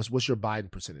Biden? What's your Biden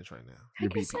percentage right now? I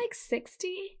guess like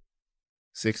 60.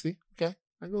 60? Okay.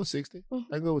 I can go with 60. I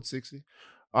can go with 60.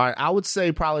 All right. I would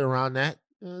say probably around that.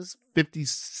 It's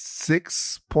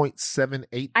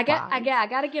 56.78. I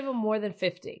got to give him more than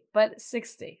 50, but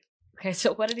 60. Okay,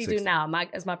 so what did he 60. Do now?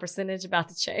 Is my percentage about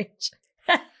to change?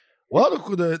 Well,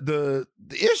 the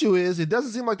issue is it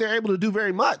doesn't seem like they're able to do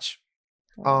very much.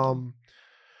 The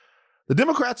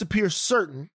Democrats appear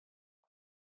certain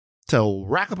to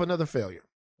rack up another failure.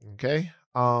 Okay,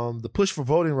 the push for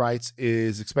voting rights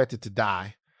is expected to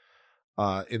die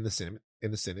in the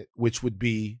Senate, which would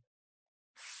be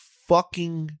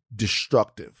fucking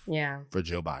destructive for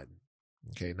Joe Biden.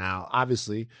 Okay, now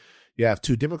obviously you have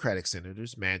two Democratic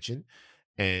senators, Manchin,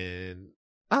 and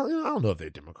I don't know if they're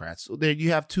Democrats. There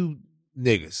you have two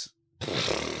niggas.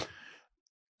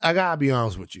 I gotta be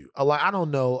honest with you. I don't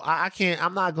know. I can't.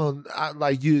 I'm not gonna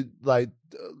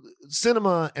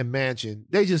Sinema and Manchin.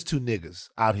 They just two niggas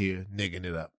out here nigging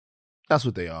it up. That's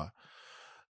what they are.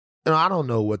 I don't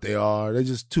know what they are. They're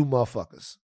just two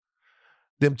motherfuckers.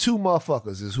 Them two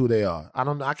motherfuckers is who they are.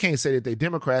 I can't say that they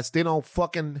Democrats. They don't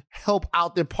fucking help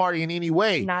out their party in any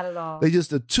way. Not at all. They just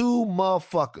the two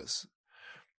motherfuckers.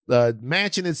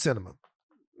 Manchin and Sinema.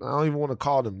 I don't even want to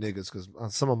call them niggas because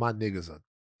some of my niggas are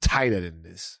tighter than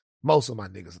this. Most of my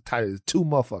niggas are tighter than two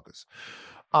motherfuckers.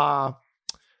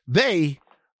 They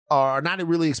are not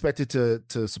really expected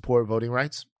to support voting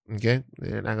rights. Okay,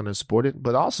 they're not going to support it,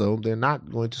 but also they're not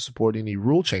going to support any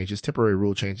temporary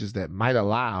rule changes that might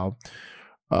allow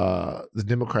the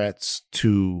Democrats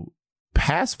to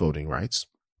pass voting rights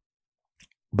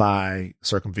by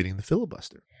circumventing the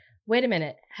filibuster. Wait a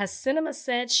minute. Has Sinema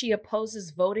said she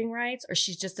opposes voting rights, or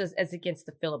she's just as against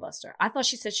the filibuster? I thought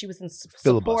she said she was in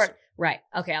support. Right.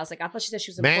 Okay. I was like, I thought she said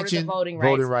she was in support of the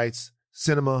voting rights.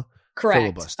 Sinema. Correct.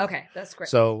 Filibuster. Okay, that's great.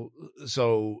 So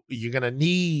you're gonna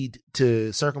need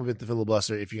to circumvent the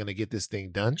filibuster if you're gonna get this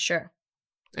thing done. Sure.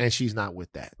 And she's not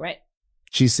with that. Right.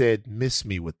 She said, "Miss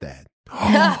me with that."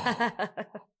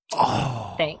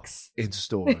 Oh, thanks. In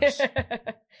stores,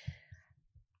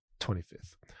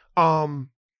 25th.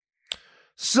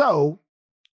 So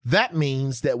that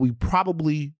means that we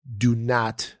probably do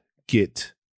not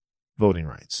get voting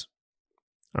rights.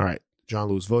 All right, John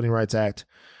Lewis Voting Rights Act.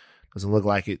 Doesn't look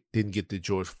like it. Didn't get the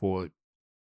George Floyd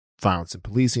Violence and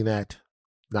Policing Act.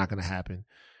 Not going to happen.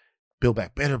 Build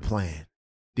Back Better plan.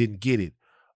 Didn't get it.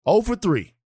 0 for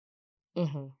 3.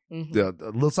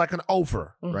 Looks like an 0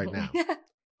 for right now.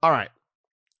 All right.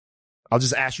 I'll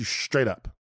just ask you straight up.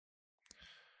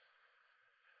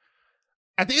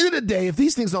 At the end of the day, if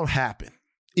these things don't happen,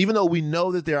 even though we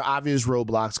know that there are obvious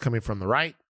roadblocks coming from the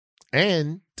right,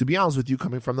 and to be honest with you,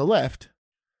 coming from the left,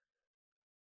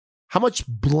 how much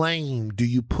blame do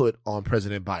you put on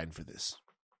President Biden for this?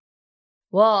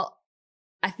 Well,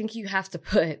 I think you have to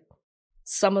put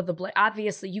some of the blame.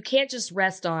 Obviously, you can't just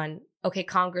rest on, okay,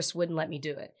 Congress wouldn't let me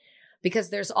do it. Because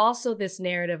there's also this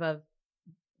narrative of,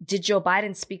 did Joe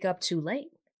Biden speak up too late?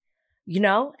 You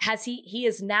know, he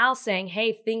is now saying,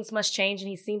 hey, things must change, and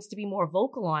he seems to be more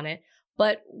vocal on it.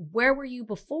 But where were you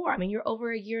before? I mean, you're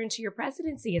over a year into your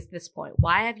presidency at this point.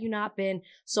 Why have you not been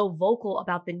so vocal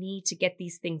about the need to get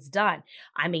these things done?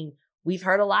 I mean, we've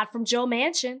heard a lot from Joe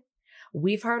Manchin.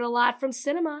 We've heard a lot from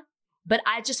Sinema. But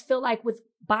I just feel like with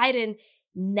Biden,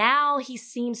 now he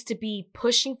seems to be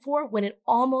pushing for it when it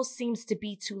almost seems to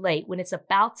be too late, when it's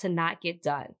about to not get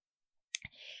done.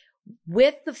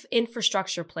 With the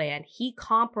infrastructure plan, he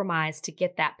compromised to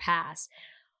get that passed,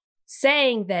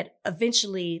 saying that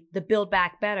eventually the Build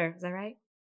Back Better, is that right?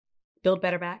 Build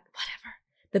Better Back? Whatever.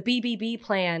 The BBB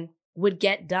plan would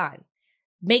get done.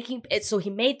 Making it so he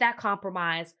made that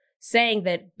compromise, saying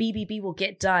that BBB will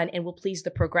get done and will please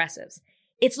the progressives.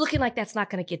 It's looking like that's not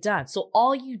going to get done. So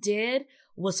all you did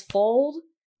was fold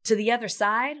to the other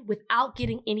side without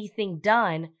getting anything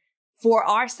done for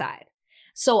our side.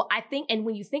 So I think, and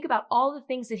when you think about all the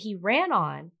things that he ran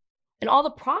on and all the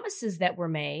promises that were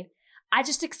made, I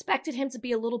just expected him to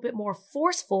be a little bit more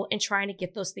forceful in trying to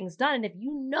get those things done. And if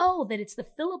you know that it's the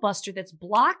filibuster that's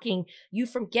blocking you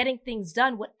from getting things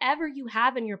done, whatever you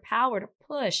have in your power to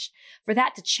push for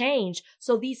that to change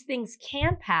so these things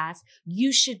can pass,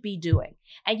 you should be doing.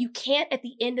 And you can't at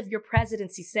the end of your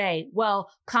presidency say,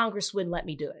 well, Congress wouldn't let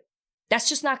me do it. That's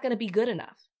just not going to be good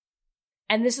enough.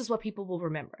 And this is what people will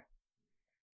remember.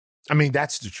 I mean,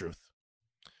 that's the truth.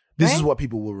 This is what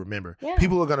people will remember. Yeah.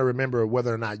 People are going to remember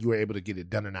whether or not you were able to get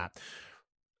it done or not.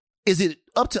 Is it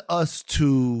up to us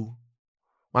to,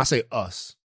 when I say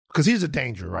us, because here's the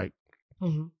danger, right?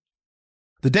 Mm-hmm.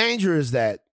 The danger is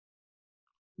that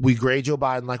we grade Joe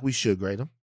Biden like we should grade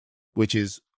him, which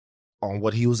is on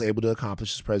what he was able to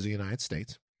accomplish as president of the United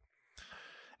States.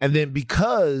 And then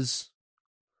because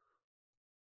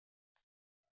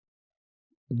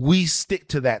we stick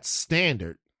to that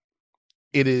standard,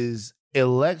 it is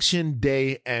election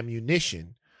day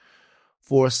ammunition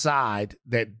for a side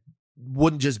that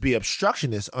wouldn't just be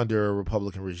obstructionist under a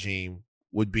Republican regime,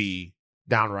 would be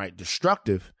downright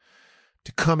destructive,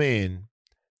 to come in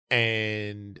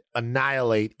and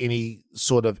annihilate any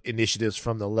sort of initiatives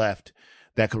from the left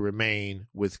that could remain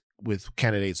with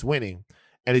candidates winning.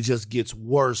 And it just gets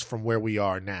worse from where we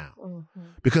are now. Mm-hmm.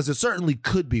 Because it certainly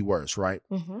could be worse, right?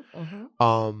 Mm-hmm.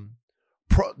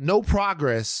 Mm-hmm. No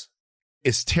progress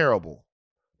is terrible.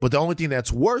 But the only thing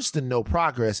that's worse than no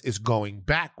progress is going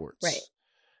backwards. Right.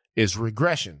 Is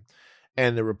regression.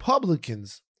 And the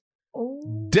Republicans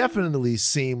definitely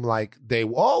seem like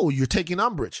you're taking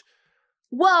umbrage.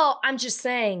 Well, I'm just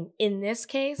saying, in this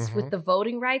case, with the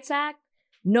Voting Rights Act,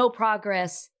 no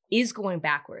progress is going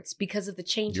backwards because of the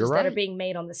changes that are being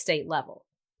made on the state level.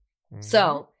 Mm-hmm.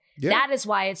 So that is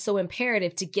why it's so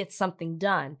imperative to get something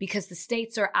done, because the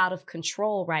states are out of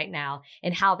control right now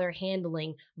in how they're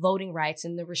handling voting rights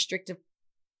and the restrictive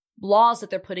laws that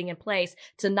they're putting in place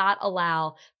to not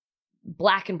allow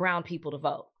Black and brown people to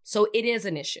vote. So it is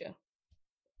an issue.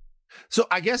 So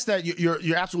I guess that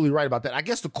you're absolutely right about that. I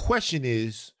guess the question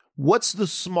is, what's the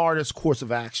smartest course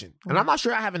of action? And I'm not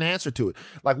sure I have an answer to it.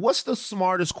 Like, what's the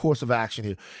smartest course of action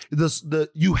here?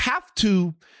 You have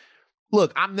to,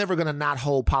 look, I'm never going to not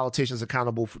hold politicians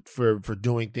accountable for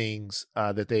doing things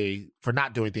for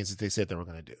not doing things that they said they were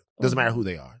going to do. Doesn't matter who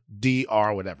they are, D,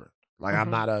 R, whatever. Like I'm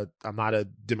not a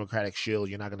Democratic shield.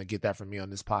 You're not going to get that from me on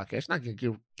this podcast. You're not going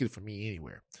to get it from me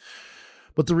anywhere.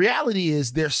 But the reality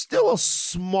is there's still a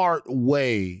smart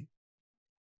way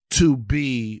to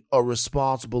be a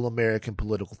responsible American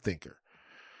political thinker.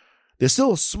 There's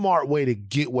still a smart way to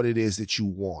get what it is that you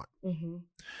want. Mm-hmm.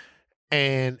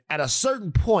 And at a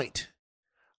certain point,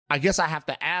 I guess I have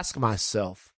to ask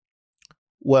myself,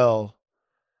 well,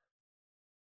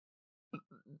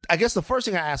 I guess the first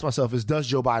thing I ask myself is, does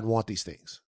Joe Biden want these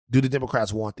things? Do the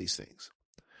Democrats want these things?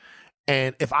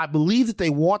 And if I believe that they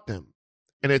want them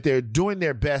and that they're doing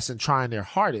their best and trying their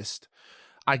hardest,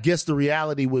 I guess the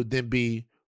reality would then be,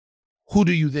 who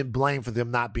do you then blame for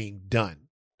them not being done?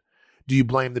 Do you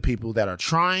blame the people that are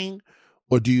trying,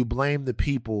 or do you blame the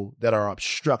people that are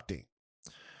obstructing?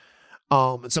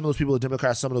 And some of those people are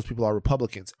Democrats, some of those people are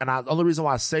Republicans. And the only reason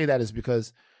why I say that is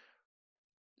because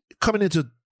coming into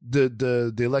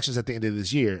the elections at the end of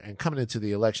this year and coming into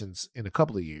the elections in a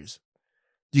couple of years,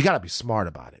 you got to be smart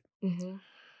about it. Mm-hmm.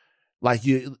 Like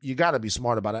you got to be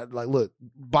smart about it. Like, look,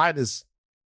 Biden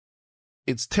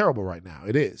it's terrible right now.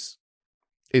 It is.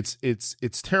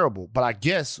 It's terrible. But I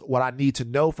guess what I need to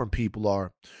know from people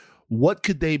are, what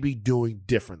could they be doing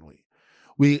differently?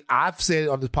 I've said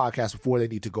on this podcast before, they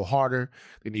need to go harder.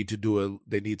 They need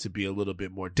to be a little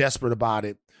bit more desperate about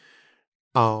it.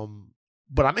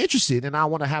 But I'm interested, and I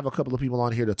want to have a couple of people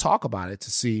on here to talk about it,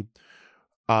 to see,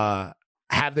 have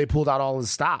they pulled out all the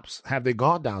stops? Have they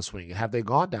gone down swinging? Have they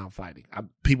gone down fighting?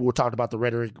 People were talking about the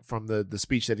rhetoric from the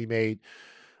speech that he made,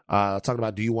 talking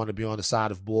about, do you want to be on the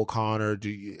side of Bull Connor?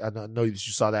 I know you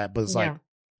saw that, but it's like,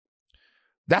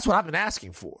 that's what I've been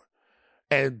asking for.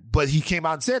 But he came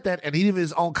out and said that, and even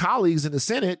his own colleagues in the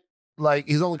Senate, like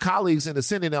his own colleagues in the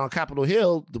Senate on Capitol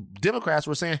Hill, the Democrats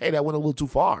were saying, hey, that went a little too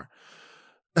far.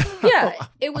 Yeah,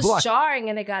 it was jarring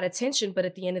and it got attention, but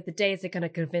at the end of the day, is it going to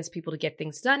convince people to get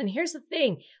things done? And here's the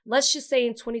thing. Let's just say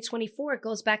in 2024, it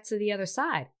goes back to the other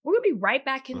side. We're going to be right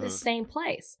back in the same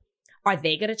place. Are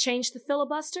they going to change the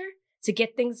filibuster to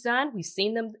get things done? We've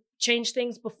seen them change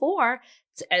things before.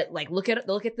 Look at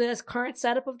the current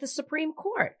setup of the Supreme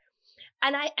Court.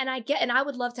 And I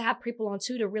would love to have people on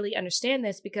too to really understand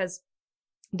this, because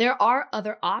there are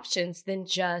other options than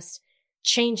just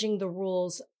changing the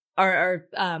rules or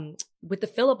with the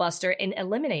filibuster and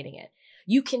eliminating it.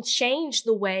 You can change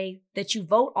the way that you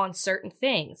vote on certain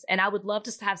things. And I would love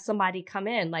to have somebody come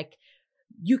in, like,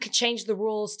 you could change the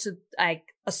rules to like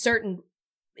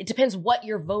it depends what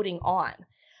you're voting on.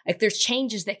 Like, there's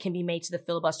changes that can be made to the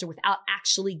filibuster without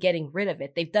actually getting rid of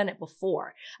it. They've done it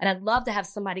before. And I'd love to have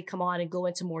somebody come on and go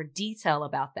into more detail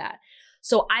about that.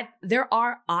 So there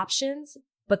are options,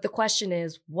 but the question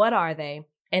is, what are they?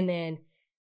 And then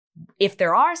if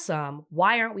there are some,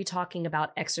 why aren't we talking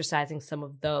about exercising some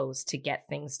of those to get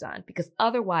things done? Because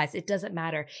otherwise, it doesn't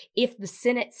matter. If the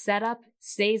Senate setup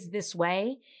stays this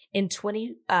way in for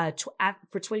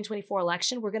 2024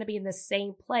 election, we're going to be in the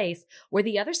same place where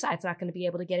the other side's not going to be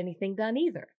able to get anything done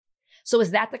either. So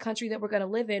is that the country that we're going to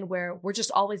live in, where we're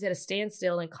just always at a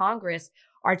standstill and Congress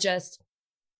are just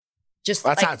that's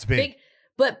like how it's been.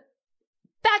 But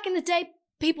back in the day,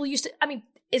 people used to,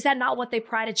 is that not what they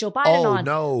prided Joe Biden on? Oh,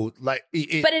 no. But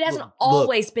it hasn't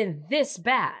always been this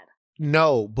bad.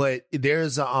 No, but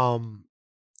there's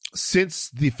since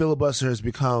the filibuster has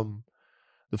become,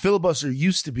 the filibuster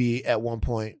used to be at one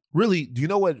point, really, do you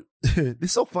know what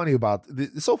it's so funny about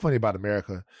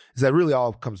America is that really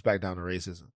all comes back down to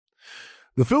racism.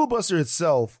 The filibuster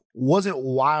itself wasn't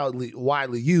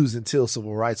widely used until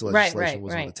civil rights legislation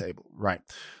was on the table. Right.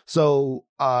 So,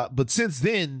 but since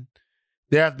then,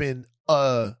 there have been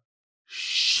a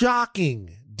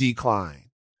shocking decline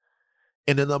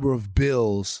in the number of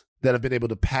bills that have been able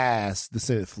to pass the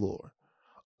Senate floor.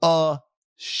 A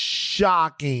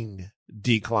shocking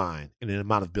decline in the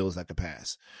amount of bills that could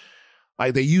pass.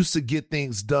 Like, they used to get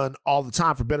things done all the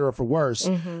time, for better or for worse.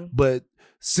 Mm-hmm. But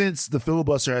since the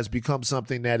filibuster has become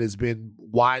something that has been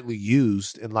widely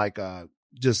used, and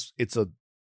it's a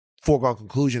foregone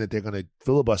conclusion that they're going to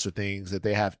filibuster things that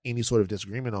they have any sort of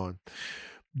disagreement on,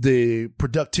 the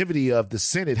productivity of the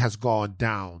Senate has gone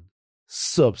down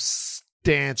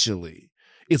substantially.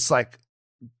 It's like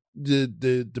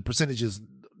the percentage is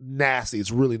nasty. It's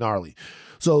really gnarly.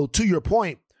 So to your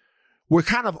point, we're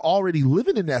kind of already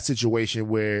living in that situation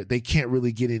where they can't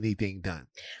really get anything done.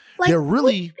 Like,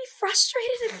 would you be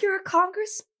frustrated if you're a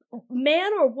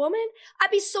congressman or woman? I'd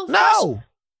be so frustrated. No.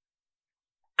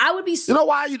 I would be You know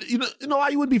why you know why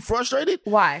you would be frustrated?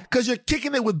 Why? Because you're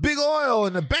kicking it with big oil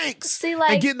and the banks. See,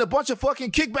 like, and getting a bunch of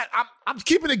fucking kickback. I'm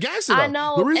keeping it gangster. I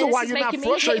know. The reason and why this is you're not making me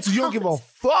frustrated is you don't give a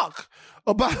fuck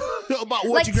about what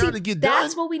like, you're trying to get done.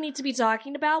 That's what we need to be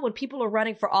talking about when people are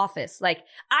running for office. Like,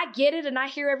 I get it and I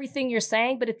hear everything you're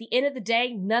saying, but at the end of the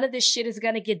day, none of this shit is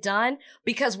going to get done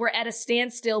because we're at a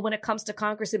standstill when it comes to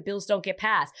Congress and bills don't get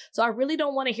passed. So I really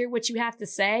don't want to hear what you have to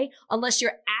say unless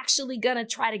you're actually going to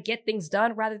try to get things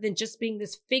done rather than just being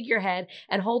this figurehead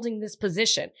and holding this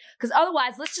position. Because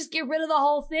otherwise, let's just get rid of the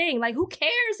whole thing. Like, who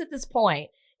cares at this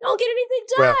point? You don't get anything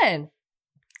done.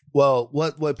 Well,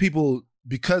 what people,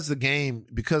 because the game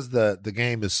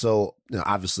is so,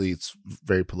 obviously it's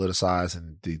very politicized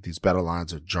and these battle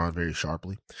lines are drawn very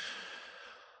sharply.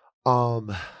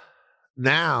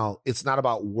 Now it's not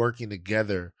about working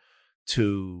together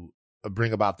to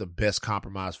bring about the best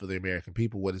compromise for the American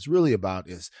people. What it's really about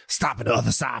is stopping the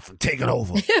other side from taking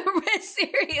over.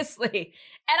 Seriously.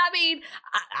 And I mean,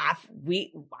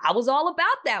 I was all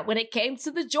about that when it came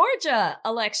to the Georgia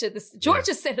election, the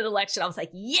Georgia Senate election. I was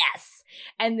like, yes.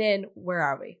 And then where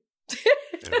are we?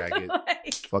 I gotta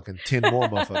get fucking 10 more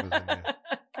motherfuckers in there.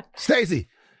 Stacey.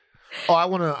 Oh, I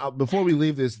want to, before we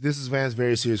leave this is Van's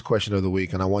very serious question of the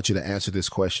week. And I want you to answer this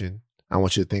question. I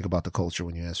want you to think about the culture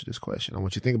when you answer this question. I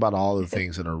want you to think about all the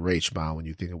things that are rage bound when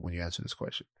you answer this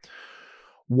question.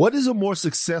 What is a more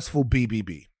successful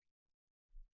BBB?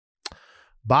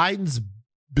 Biden's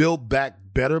Build Back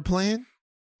Better plan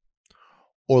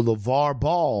or LeVar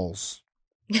Ball's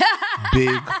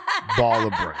Big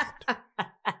Baller Brand?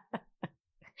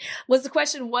 Was the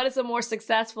question, what is a more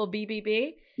successful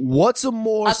BBB? What's a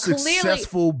more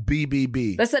successful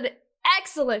BBB? That's an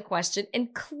excellent question.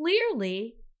 And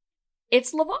clearly,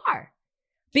 it's LeVar.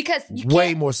 Because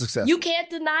way more successful. You can't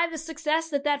deny the success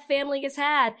that family has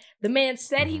had. The man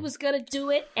said he was going to do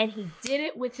it, and he did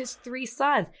it with his 3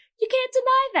 sons. You can't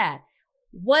deny that.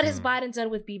 What has Biden done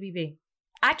with BBB?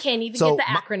 I can't even get the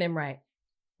acronym right.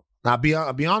 I'll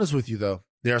be honest with you, though.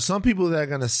 There are some people that are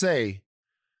going to say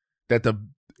that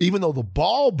even though the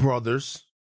Ball brothers,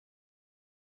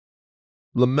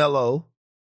 LaMelo,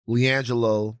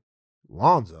 LiAngelo,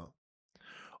 Lonzo,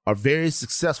 are very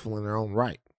successful in their own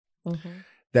right,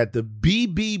 that the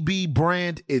BBB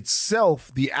brand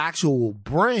itself, the actual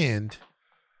brand,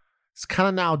 is kind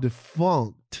of now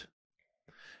defunct,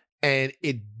 and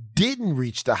it didn't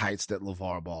reach the heights that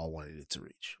LeVar Ball wanted it to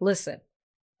reach. Listen,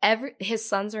 his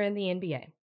sons are in the NBA.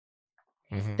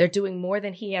 They're doing more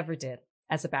than he ever did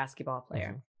as a basketball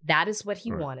player. That is what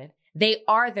he wanted. They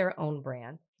are their own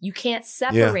brand. You can't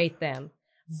separate them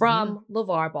from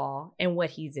LeVar Ball and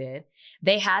what he did.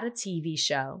 They had a TV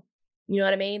show. You know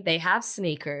what I mean? They have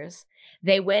sneakers.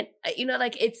 They went,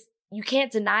 you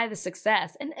can't deny the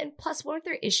success. And plus, weren't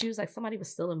there issues? Like somebody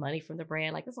was stealing money from the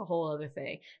brand. Like, that's a whole other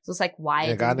thing. So it's like, why?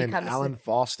 A guy named Alan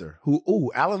Foster.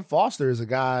 Alan Foster is a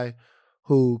guy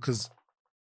who, because,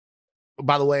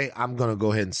 by the way, I'm going to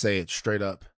go ahead and say it straight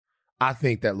up. I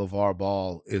think that LeVar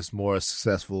Ball is more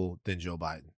successful than Joe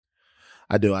Biden.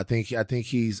 I do. I think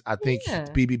his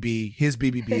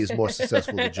BBB is more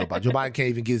successful than Joe Biden. Joe Biden can't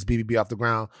even get his BBB off the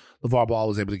ground. LeVar Ball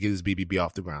was able to get his BBB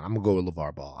off the ground. I'm going to go with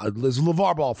LeVar Ball. It's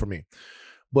LeVar Ball for me.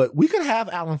 But we could have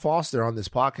Alan Foster on this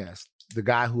podcast, the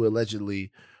guy who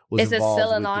allegedly was involved. Is it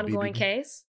still an ongoing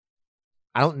case?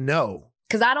 I don't know.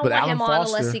 Because I don't want him on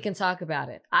unless he can talk about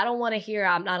it. I don't want to hear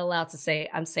I'm not allowed to say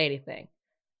anything.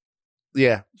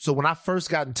 Yeah. So when I first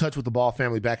got in touch with the Ball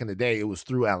family back in the day, it was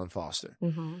through Alan Foster.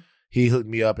 He hooked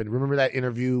me up. And remember that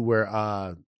interview where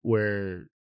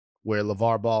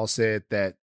LeVar Ball said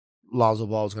that Lonzo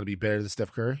Ball was going to be better than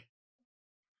Steph Curry?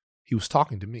 He was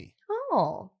talking to me.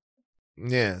 Oh.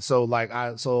 Yeah. So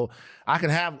I can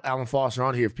have Alan Foster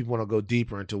on here if people want to go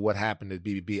deeper into what happened at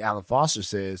BBB. Alan Foster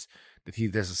says that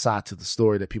there's a side to the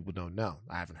story that people don't know.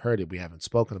 I haven't heard it. We haven't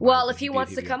spoken about it. Well, if he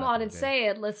wants to come on and say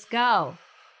it, let's go.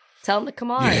 Tell him to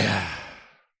come on.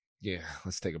 Yeah.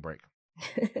 Let's take a break.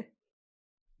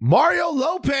 Mario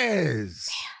Lopez.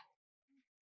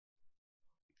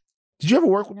 Did you ever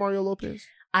work with Mario Lopez?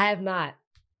 I have not.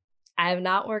 I have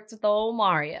not worked with old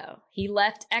Mario. He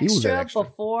left extra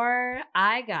before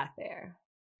I got there.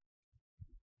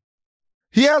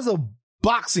 He has a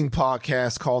boxing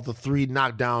podcast called The 3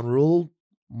 Knockdown Rule.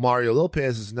 Mario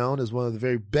Lopez is known as one of the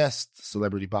very best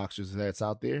celebrity boxers that's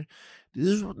out there.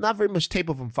 There's not very much tape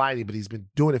of him fighting, but he's been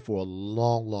doing it for a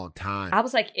long, long time. I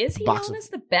was like, is he known as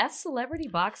the best celebrity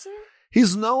boxer?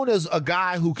 He's known as a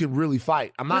guy who can really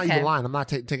fight. I'm not even lying. I'm not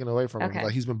taking it away from him.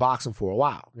 Like, he's been boxing for a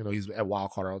while. He's at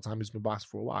Wildcard all the time. He's been boxing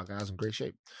for a while. Guy's in great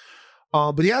shape.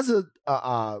 But he has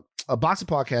a boxing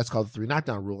podcast called The 3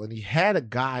 Knockdown Rule, and he had a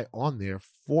guy on there,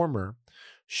 former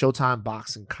Showtime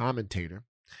boxing commentator,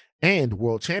 and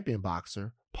world champion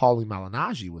boxer Paulie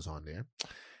Malignaggi was on there.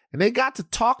 And they got to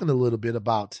talking a little bit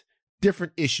about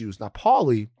different issues. Now,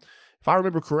 Paulie, if I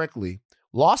remember correctly,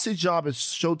 lost his job at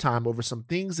Showtime over some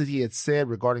things that he had said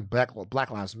regarding Black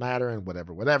Lives Matter and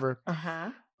whatever.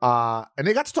 And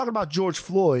they got to talking about George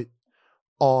Floyd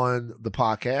on the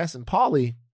podcast. And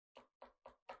Paulie,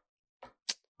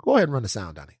 go ahead and run the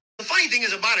sound, Donnie. The funny thing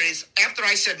is about it is after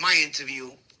I said my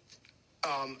interview,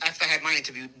 after I had my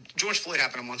interview, George Floyd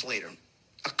happened a month later.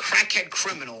 A crackhead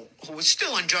criminal who was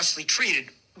still unjustly treated,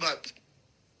 but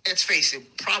let's face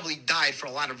it, probably died for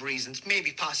a lot of reasons.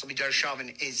 Maybe possibly Derek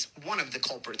Chauvin is one of the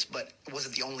culprits, but it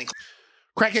wasn't the only.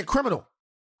 Crackhead criminal.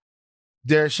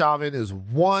 Derek Chauvin is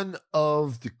one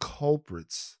of the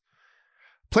culprits.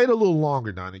 Play it a little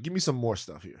longer, Donnie. Give me some more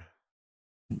stuff here.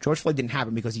 George Floyd didn't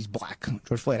happen because he's black.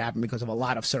 George Floyd happened because of a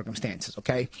lot of circumstances,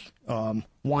 okay?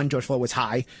 One, George Floyd was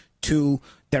high. Two,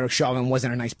 Derek Chauvin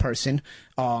wasn't a nice person.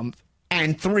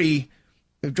 And three,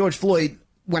 if George Floyd,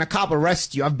 when a cop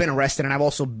arrests you, I've been arrested and I've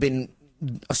also been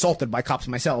assaulted by cops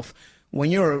myself.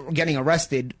 When you're getting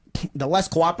arrested, the less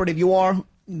cooperative you are,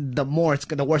 the worse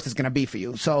it's going to be for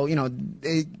you. So,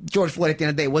 George Floyd at the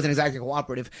end of the day wasn't exactly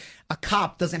cooperative. A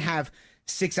cop doesn't have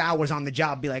 6 hours on the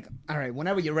job, be like, all right,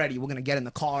 whenever you're ready, we're going to get in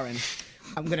the car and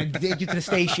I'm going to take you to the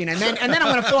station. And then I'm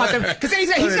going to fill out because then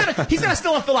he's going to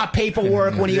still fill out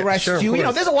paperwork when he arrests you.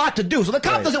 There's a lot to do. So the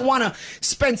cop doesn't want to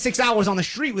spend 6 hours on the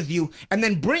street with you and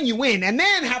then bring you in and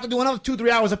then have to do another 2-3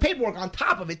 hours of paperwork on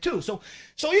top of it too. So,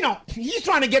 he's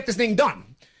trying to get this thing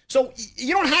done. So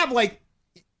you don't have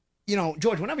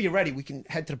George, whenever you're ready, we can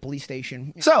head to the police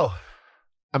station. So,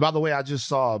 and by the way, I just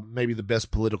saw maybe the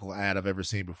best political ad I've ever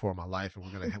seen before in my life, and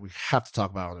we have to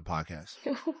talk about it on the podcast.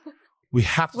 We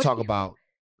have to talk about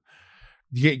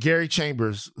Gary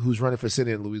Chambers, who's running for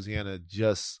Senate in Louisiana.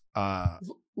 Just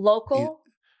local?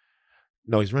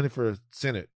 He's running for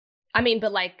Senate. I mean,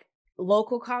 but like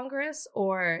local Congress,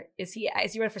 or is he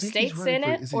running for state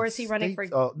Senate, or is he running for?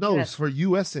 No, it's for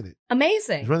U.S. Senate.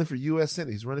 Amazing. He's running for U.S.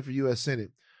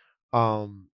 Senate.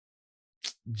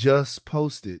 Just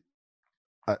posted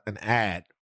an ad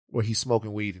where he's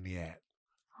smoking weed in the ad.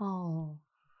 Oh.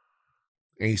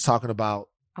 And he's talking about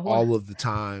all of the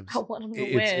times. I want him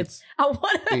to win. I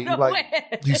want him to win.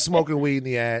 He's smoking weed in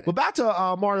the ad. But back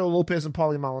to Mario Lopez and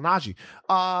Paulie Malignaggi.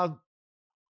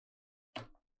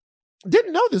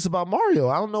 Didn't know this about Mario.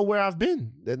 I don't know where I've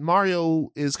been. That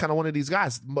Mario is kind of one of these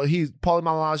guys. But Paulie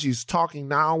Malignaggi is talking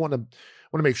now. I want to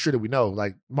make sure that we know.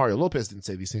 Like, Mario Lopez didn't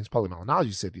say these things. Paulie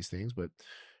Malignaggi said these things. But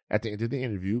at the end of the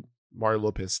interview, Mario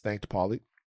Lopez thanked Paulie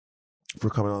for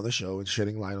coming on the show and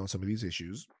shedding light on some of these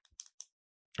issues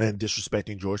and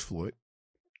disrespecting George Floyd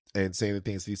and saying the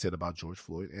things that he said about George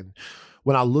Floyd. And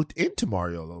when I looked into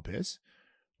Mario Lopez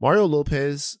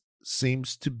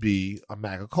seems to be a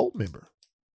MAGA cult member.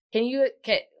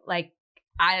 I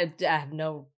have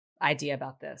no idea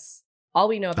about this. All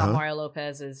we know about Mario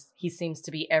Lopez is he seems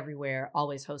to be everywhere,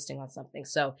 always hosting on something.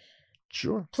 So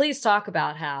sure, please talk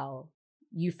about how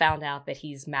you found out that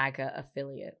he's MAGA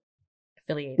affiliated.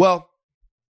 Well,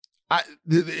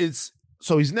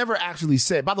 so he's never actually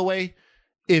said. By the way,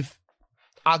 if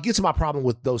I'll get to my problem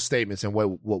with those statements and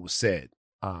what was said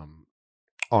on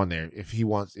there.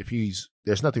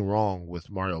 There's nothing wrong with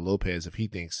Mario Lopez if he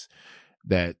thinks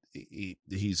that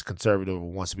he's conservative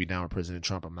or wants to be down with President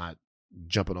Trump. I'm not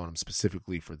jumping on him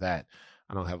specifically for that.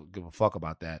 I don't give a fuck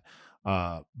about that.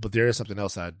 But there is something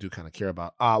else I do kind of care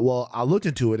about. Well, I looked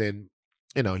into it and.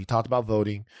 He talked about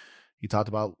voting. He talked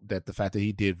about that the fact that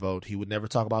he did vote. He would never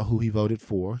talk about who he voted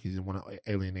for. He didn't want to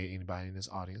alienate anybody in his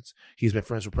audience. He's been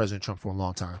friends with President Trump for a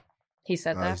long time. He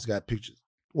said that? He's got pictures.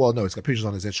 Well, no, he's got pictures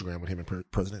on his Instagram with him and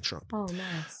President Trump. Oh,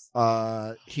 nice.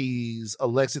 He's a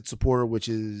Lexit supporter, which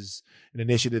is an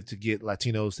initiative to get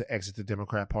Latinos to exit the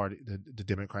Democratic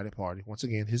Party. Once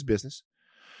again, his business.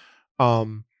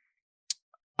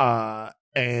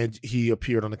 And he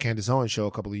appeared on the Candace Owens show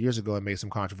a couple of years ago and made some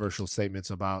controversial statements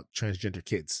about transgender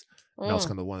kids. And that was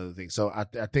kind of one of the things. So I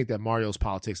think that Mario's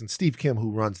politics and Steve Kim,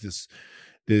 who runs this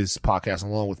podcast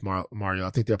along with Mario, I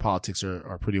think their politics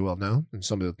are pretty well known. And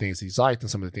some of the things he's liked and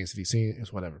some of the things that he's seen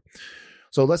is whatever.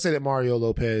 So let's say that Mario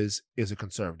Lopez is a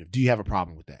conservative. Do you have a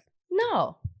problem with that?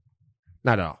 No.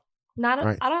 Not at all.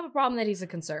 Right? I don't have a problem that he's a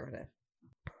conservative.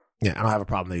 Yeah, I don't have a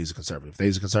problem that he's a conservative. That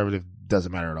he's a conservative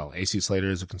doesn't matter at all. AC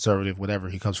Slater is a conservative, whatever.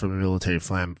 He comes from a military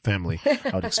family.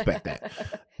 I would expect that.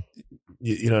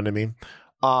 You know what I mean?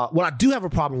 What I do have a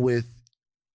problem with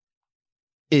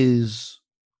is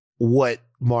what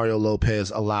Mario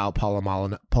Lopez allowed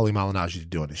Paulie Malignaggi to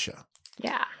do on the show.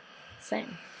 Yeah,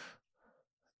 same.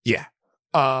 Yeah.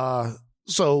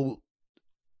 So,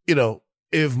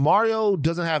 if Mario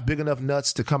doesn't have big enough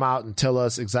nuts to come out and tell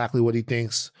us exactly what he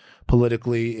thinks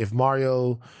politically, if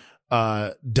Mario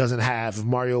if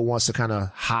Mario wants to kind of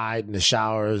hide in the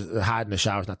shadows,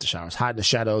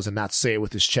 and not say it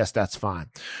with his chest, that's fine.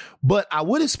 But I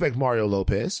would expect Mario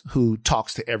Lopez, who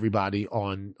talks to everybody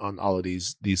on all of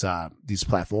these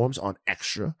platforms, on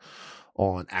Extra,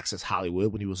 on Access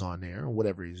Hollywood when he was on there, or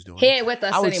whatever he's doing. He ain't with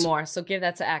us anymore, so give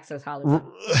that to Access Hollywood.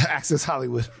 Access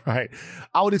Hollywood, right.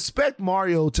 I would expect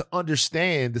Mario to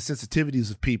understand the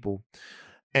sensitivities of people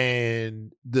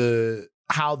and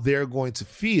how they're going to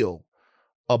feel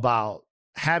about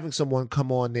having someone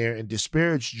come on there and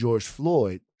disparage George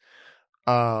Floyd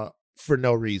for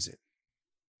no reason.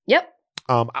 Yep.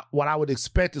 What I would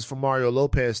expect is for Mario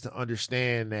Lopez to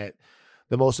understand that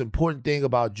the most important thing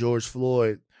about George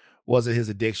Floyd wasn't his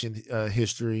addiction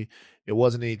history. It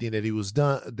wasn't anything that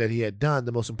he had done.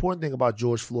 The most important thing about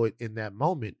George Floyd in that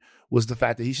moment was the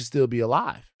fact that he should still be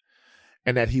alive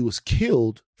and that he was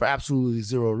killed for absolutely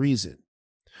zero reason.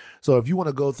 So if you want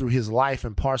to go through his life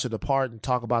and parse it apart and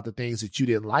talk about the things that you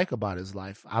didn't like about his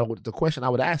life, the question I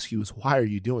would ask you is, why are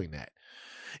you doing that?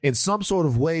 In some sort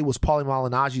of way, was Paulie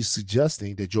Malignaggi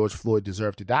suggesting that George Floyd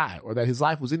deserved to die, or that his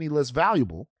life was any less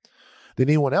valuable than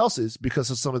anyone else's because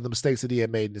of some of the mistakes that he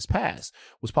had made in his past?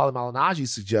 Was Paulie Malignaggi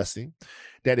suggesting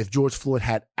that if George Floyd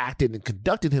had acted and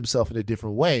conducted himself in a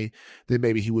different way, then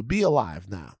maybe he would be alive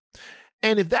now?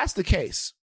 And if that's the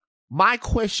case, my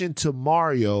question to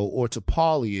Mario or to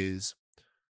Paulie is,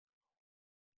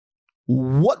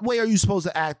 what way are you supposed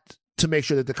to act to make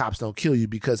sure that the cops don't kill you?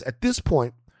 Because at this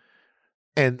point,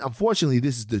 and unfortunately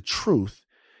this is the truth,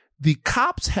 the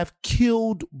cops have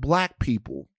killed Black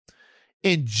people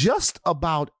in just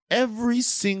about every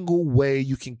single way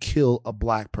you can kill a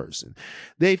Black person.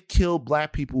 They've killed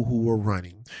Black people who were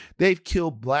running. They've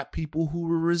killed Black people who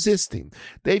were resisting.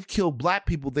 They've killed Black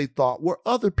people they thought were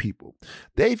other people.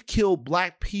 They've killed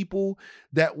Black people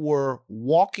that were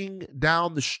walking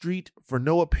down the street for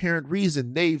no apparent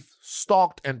reason. They've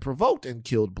stalked and provoked and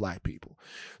killed Black people.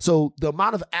 So the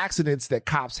amount of accidents that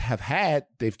cops have had,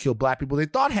 they've killed Black people they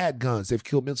thought had guns. They've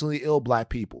killed mentally ill Black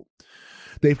people.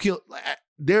 They've killed,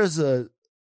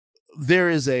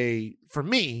 for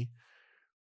me,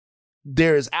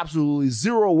 there is absolutely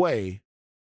zero way,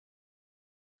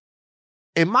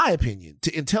 in my opinion,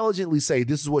 to intelligently say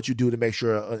this is what you do to make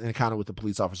sure an encounter with a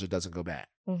police officer doesn't go bad.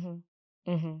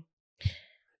 Mm-hmm. Mm-hmm.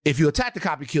 If you attack the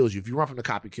cop, he kills you. If you run from the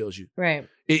cop, he kills you. Right.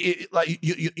 Like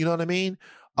you know what I mean?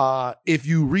 If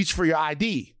you reach for your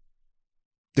ID,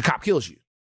 the cop kills you.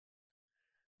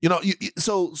 You know,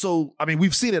 so I mean,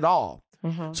 we've seen it all.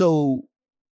 Mm-hmm. So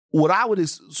what it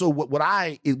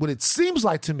seems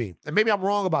like to me, and maybe I'm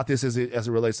wrong about this as it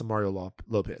relates to Mario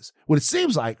Lopez, what it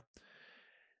seems like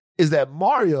is that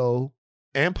Mario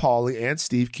and Paulie and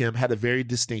Steve Kim had a very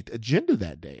distinct agenda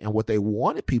that day. And what they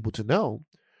wanted people to know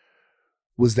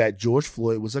was that George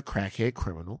Floyd was a crackhead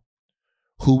criminal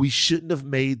who we shouldn't have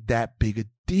made that big a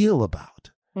deal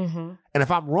about. Mm-hmm. And if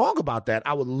I'm wrong about that,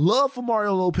 I would love for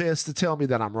Mario Lopez to tell me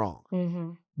that I'm wrong.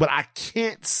 Mm-hmm. But I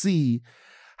can't see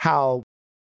how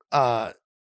I'm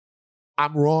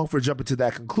wrong for jumping to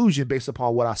that conclusion based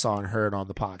upon what I saw and heard on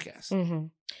the podcast. Mm-hmm.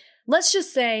 Let's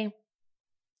just say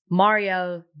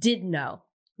Mario did know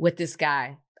what this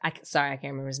guy, I can't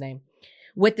remember his name,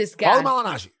 what this guy.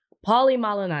 Paulie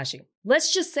Malignaggi.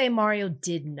 Let's just say Mario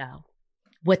did know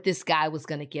what this guy was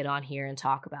going to get on here and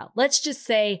talk about. Let's just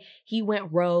say he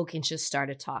went rogue and just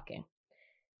started talking.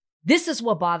 This is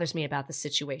what bothers me about the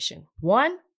situation.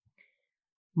 One,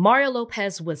 Mario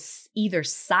Lopez was either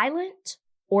silent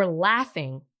or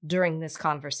laughing during this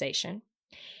conversation.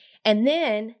 And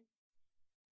then,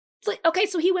 okay,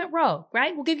 so he went rogue,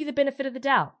 right? We'll give you the benefit of the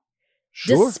doubt.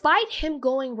 Sure. Despite him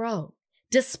going rogue,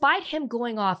 despite him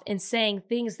going off and saying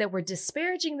things that were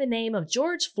disparaging the name of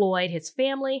George Floyd, his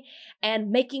family,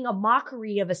 and making a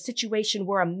mockery of a situation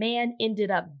where a man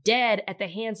ended up dead at the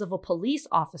hands of a police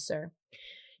officer,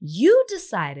 you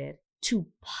decided to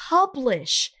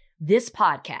publish this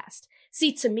podcast.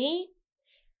 See, to me,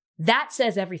 that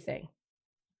says everything.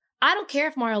 I don't care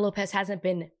if Mario Lopez hasn't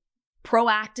been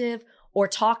proactive or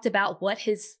talked about what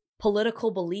his political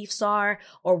beliefs are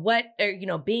or what,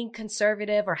 being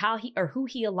conservative or who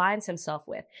he aligns himself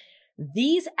with.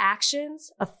 These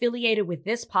actions affiliated with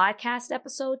this podcast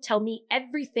episode tell me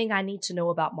everything I need to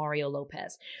know about Mario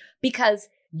Lopez, because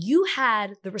you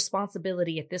had the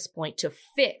responsibility at this point to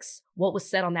fix what was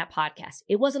said on that podcast.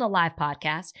 It wasn't a live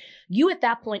podcast. You at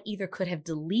that point either could have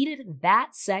deleted that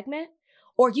segment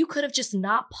or you could have just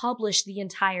not published the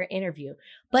entire interview.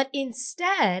 But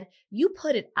instead, you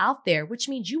put it out there, which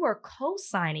means you are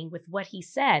co-signing with what he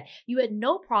said. You had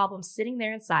no problem sitting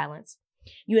there in silence.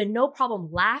 You had no problem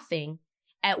laughing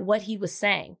at what he was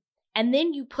saying. And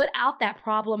then you put out that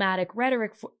problematic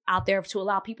rhetoric out there to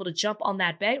allow people to jump on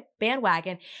that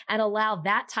bandwagon and allow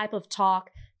that type of talk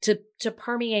to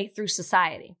permeate through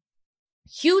society.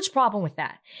 Huge problem with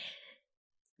that.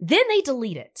 Then they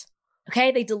delete it.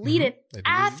 Okay, they delete it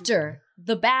after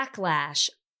the backlash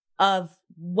of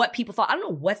what people thought. I don't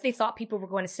know what they thought people were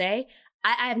going to say.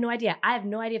 I have no idea. I have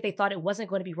no idea if they thought it wasn't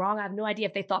going to be wrong. I have no idea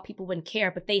if they thought people wouldn't care,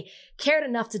 but they cared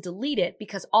enough to delete it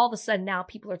because all of a sudden now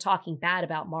people are talking bad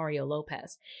about Mario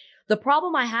Lopez. The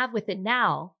problem I have with it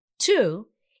now, too,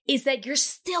 is that you're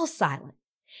still silent.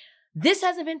 This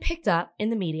hasn't been picked up in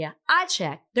the media. I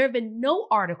checked. There have been no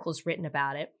articles written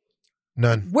about it.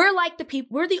 None. We're like the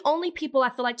people, we're the only people I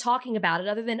feel like talking about it,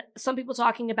 other than some people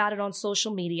talking about it on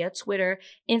social media, Twitter,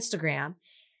 Instagram.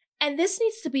 And this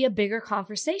needs to be a bigger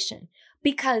conversation,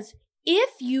 because if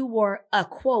you were a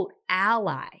quote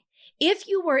ally, if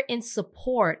you were in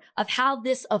support of how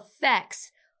this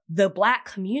affects the Black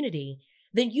community,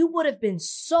 then you would have been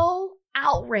so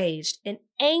outraged and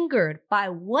angered by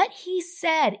what he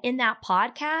said in that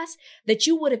podcast that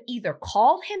you would have either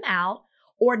called him out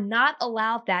or not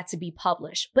allowed that to be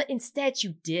published. But instead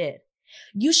you did.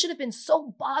 You should have been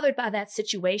so bothered by that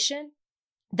situation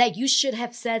that you should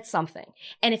have said something.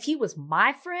 And if he was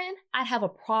my friend, I'd have a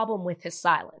problem with his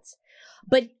silence.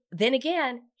 But then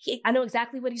again, I know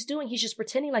exactly what he's doing. He's just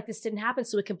pretending like this didn't happen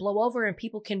so it can blow over and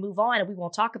people can move on and we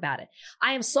won't talk about it.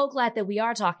 I am so glad that we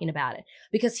are talking about it,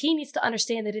 because he needs to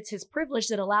understand that it's his privilege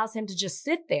that allows him to just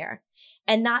sit there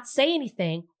and not say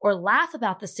anything or laugh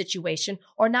about the situation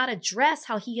or not address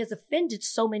how he has offended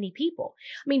so many people.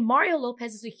 I mean, Mario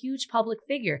Lopez is a huge public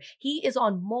figure. He is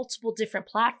on multiple different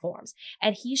platforms,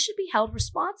 and he should be held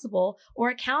responsible or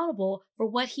accountable for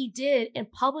what he did in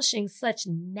publishing such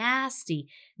nasty,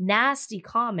 nasty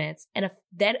comments and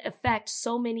that affect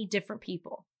so many different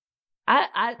people.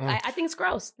 I think it's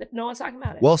gross that no one's talking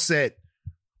about it. Well said.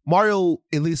 Mario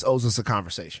at least owes us a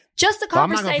conversation. Just a conversation. But I'm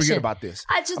not going to forget about this.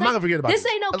 I'm not going to forget about this.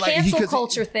 This ain't no cancel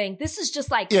culture thing. This is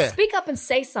just like, speak up and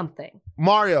say something.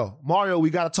 Mario, we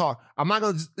got to talk. I'm not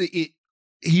going to...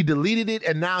 He deleted it,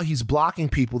 and now he's blocking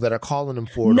people that are calling him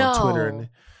for it on Twitter. And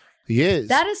he is.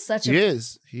 That is such a...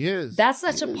 He is. That's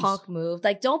such a punk move.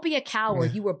 Like, don't be a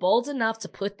coward. Yeah. You were bold enough to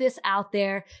put this out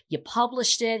there. You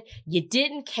published it. You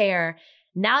didn't care.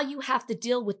 Now you have to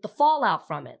deal with the fallout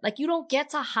from it. Like, you don't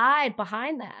get to hide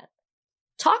behind that.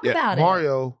 Talk about it.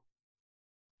 Mario,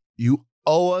 you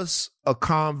owe us a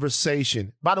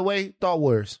conversation. By the way, Thought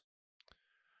Warriors,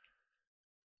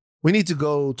 we need to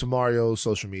go to Mario's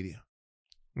social media.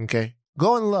 Okay?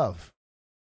 Go in love.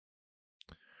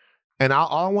 And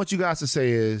all I want you guys to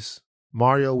say is,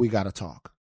 Mario, we got to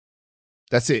talk.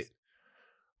 That's it.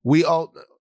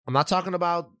 I'm not talking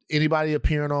about anybody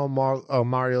appearing on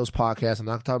Mario's podcast. I'm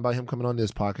not talking about him coming on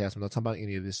this podcast. I'm not talking about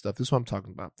any of this stuff. This is what I'm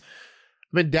talking about.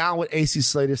 I've been down with AC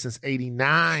Slater since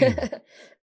 89.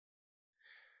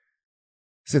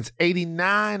 Since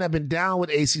 89, I've been down with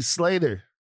AC Slater.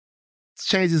 It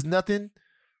changes nothing.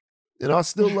 And I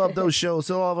still love those shows.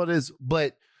 So all of this.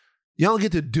 But you don't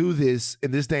get to do this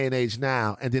in this day and age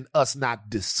now and then us not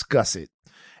discuss it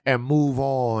and move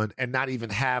on and not even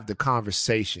have the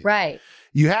conversation. Right.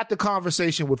 You had the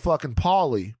conversation with fucking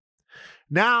Paulie.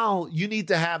 Now you need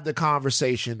to have the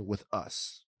conversation with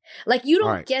us. Like, you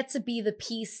don't get to be the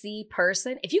PC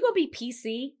person. If you're going to be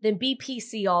PC, then be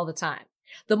PC all the time.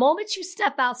 The moment you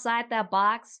step outside that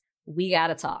box, we got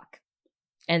to talk.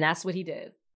 And that's what he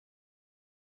did.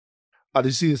 Did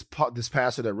you see this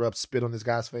pastor that rubbed spit on this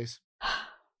guy's face?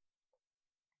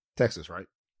 Texas, right?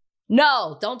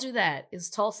 No, don't do that. It's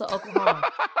Tulsa, Oklahoma.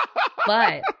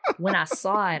 But when I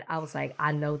saw it, I was like,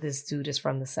 I know this dude is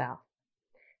from the South.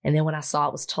 And then when I saw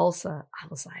it was Tulsa, I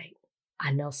was like,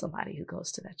 I know somebody who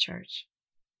goes to that church.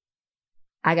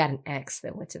 I got an ex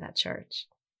that went to that church.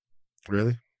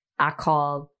 Really? I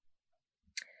called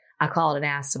and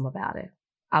asked him about it.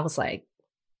 I was like,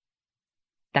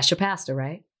 that's your pastor,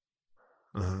 right?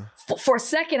 Uh-huh. For a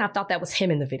second, I thought that was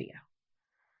him in the video.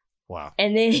 Wow.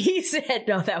 And then he said,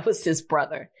 no, that was his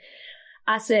brother.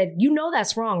 I said, you know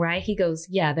that's wrong, right? He goes,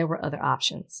 yeah, there were other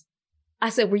options. I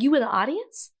said, were you in the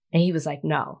audience? And he was like,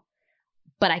 no.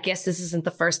 But I guess this isn't the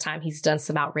first time he's done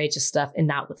some outrageous stuff and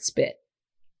not with spit.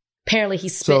 Apparently he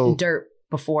spit in dirt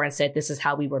before and said, this is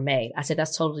how we were made. I said,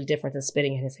 that's totally different than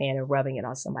spitting in his hand and rubbing it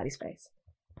on somebody's face.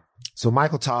 So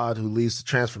Michael Todd, who leads the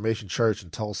Transformation Church in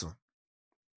Tulsa,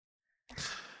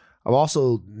 I've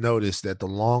also noticed that the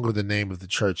longer the name of the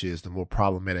church is, the more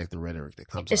problematic the rhetoric that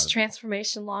comes out. Is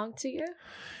Transformation long to you?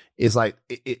 It's like,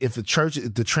 if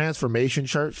the Transformation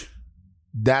Church,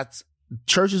 that's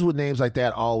churches with names like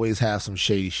that always have some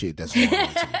shady shit that's going on.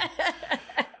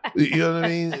 You know what I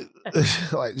mean?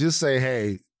 Like, just say,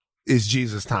 hey, it's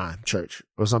Jesus time, church,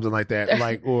 or something like that.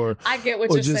 Like, or I get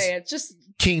what you're saying. Just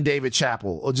King David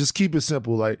Chapel, or just keep it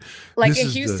simple. Like in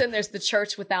Houston, there's the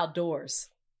church without doors.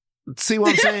 See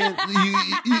what I'm saying?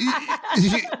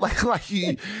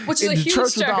 Which is in a the huge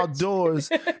church without doors.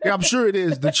 Yeah, I'm sure it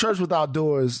is. The church without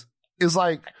doors is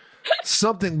like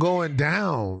something going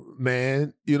down,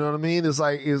 man. You know what I mean? It's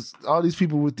like it's all these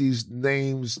people with these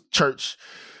names, church,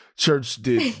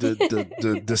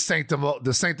 the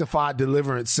sanctified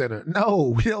deliverance center.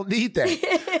 No, we don't need that.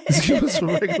 Just give us a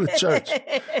regular church.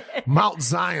 Mount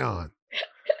Zion.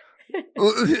 You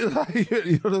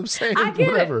know what I'm saying? I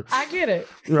get Whatever. it. I get it.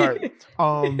 Right.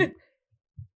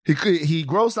 He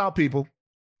grossed out people.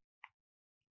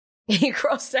 He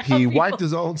grossed out He people. wiped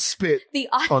his own spit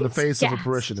on the face of a gasped.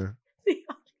 parishioner.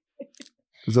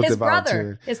 His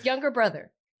brother, his younger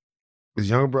brother. His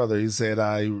younger brother, he said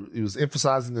he was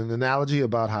emphasizing an analogy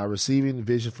about how receiving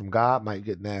vision from God might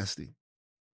get nasty.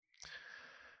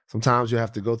 Sometimes you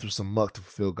have to go through some muck to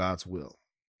fulfill God's will.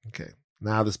 Okay.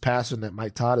 Now this pastor,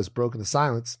 Mike Todd, has broken the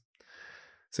silence,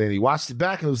 saying he watched it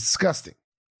back and it was disgusting.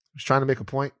 He was trying to make a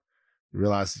point. He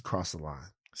realized he crossed the line.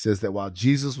 He says that while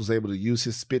Jesus was able to use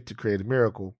his spit to create a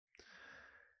miracle,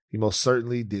 he most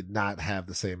certainly did not have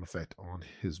the same effect on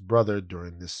his brother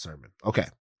during this sermon. Okay.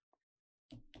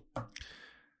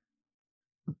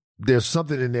 There's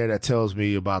something in there that tells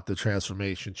me about the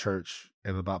Transformation Church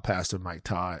and about Pastor Mike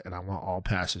Todd, and I want all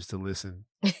pastors to listen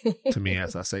to me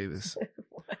as I say this.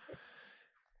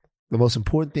 The most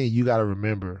important thing you got to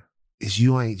remember is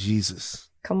you ain't Jesus.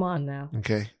 Come on now.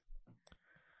 Okay?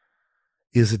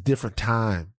 It's a different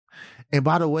time. And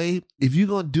by the way, if you're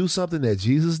going to do something that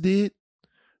Jesus did,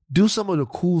 do some of the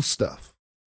cool stuff.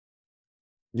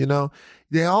 You know,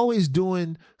 they're always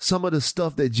doing some of the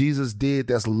stuff that Jesus did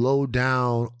that's low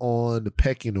down on the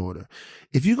pecking order.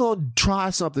 If you're going to try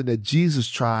something that Jesus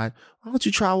tried, why don't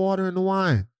you try water in the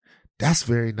wine? That's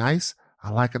very nice. I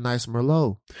like a nice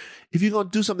Merlot. If you're going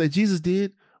to do something that Jesus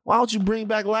did, why don't you bring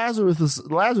back Lazarus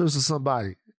or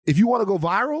somebody? If you want to go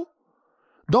viral,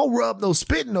 don't rub no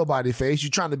spit in nobody's face. You're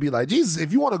trying to be like Jesus.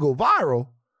 If you want to go viral,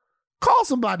 call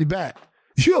somebody back.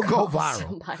 You'll go viral.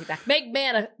 Somebody back. Make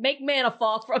manna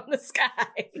fall from the sky.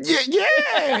 Yeah.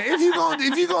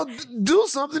 If you're gonna do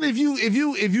something, if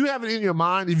you have it in your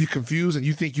mind, if you're confused and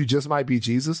you think you just might be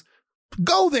Jesus,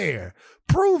 go there.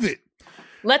 Prove it.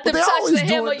 Let them touch the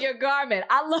hem of your garment.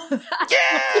 I love that.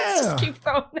 Yeah. Just keep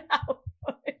throwing out.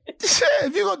 Yeah,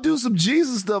 if you're gonna do some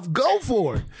Jesus stuff, go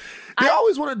for it. They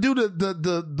always want to do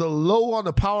the low on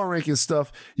the power ranking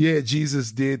stuff. Yeah,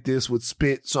 Jesus did this with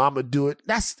spit, so I'm gonna do it.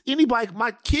 That's anybody.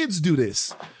 My kids do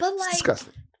this. But it's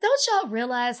disgusting. Don't y'all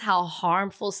realize how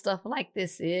harmful stuff like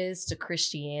this is to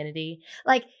Christianity?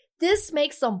 Like, this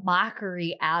makes a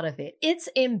mockery out of it. It's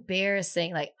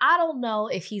embarrassing. Like, I don't know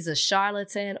if he's a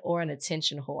charlatan or an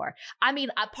attention whore. I mean,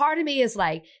 a part of me is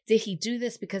like, did he do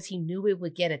this because he knew it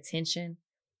would get attention?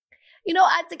 You know,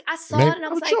 I think I saw it and I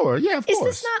was like, sure. Yeah, of course. Is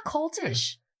this not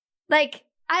cultish? Yeah. Like,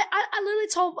 I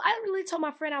literally told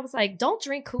my friend, I was like, don't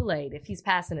drink Kool-Aid if he's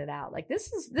passing it out. Like,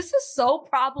 this is so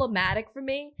problematic for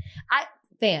me.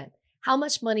 Van, how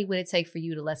much money would it take for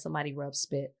you to let somebody rub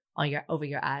spit on over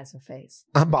your eyes and face?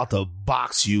 I'm about to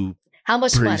box you. How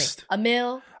much priest. money? $1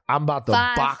 million? I'm about to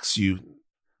box you. $5?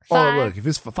 Oh, look, if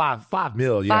it's for $5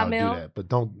 million, yeah, I'll do that. But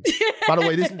don't. By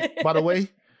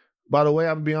the way,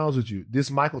 I'm gonna be honest with you. This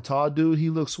Michael Todd dude, he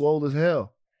looks swole as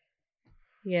hell.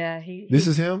 Yeah, this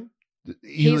is him.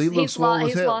 He looks swole as hell.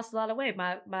 He's lost a lot of weight.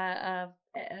 My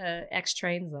ex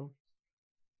trains him.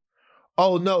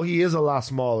 Oh no, he is a lot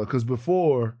smaller because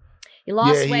before he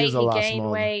lost weight, he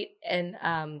gained weight, and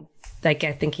I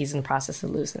think he's in the process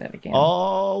of losing it again.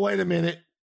 Oh, wait a minute.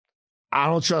 I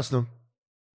don't trust him.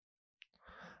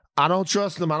 I don't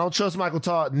trust Michael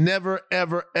Todd. Never,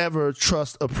 ever, ever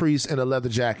trust a priest in a leather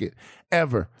jacket.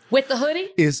 Ever. With the hoodie?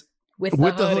 With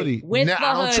the hoodie.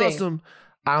 I don't trust him.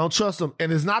 I don't trust him.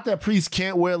 And it's not that priests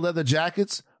can't wear leather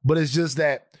jackets, but it's just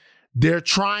that they're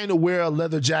trying to wear a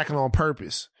leather jacket on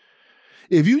purpose.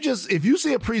 If you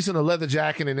see a priest in a leather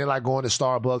jacket and they're like going to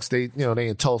Starbucks, they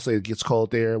in Tulsa, it gets cold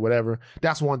there, whatever.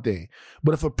 That's one thing.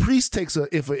 But if a priest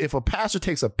if a pastor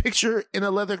takes a picture in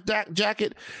a leather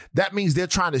jacket, that means they're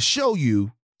trying to show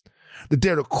you that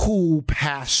they're the cool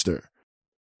pastor.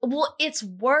 Well, it's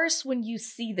worse when you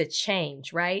see the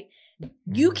change, right?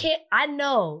 You can't. I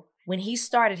know when he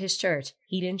started his church,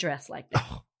 he didn't dress like that.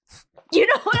 You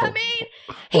know what I mean?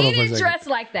 He didn't dress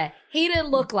like that. He didn't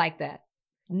look like that.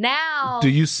 Now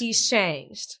he's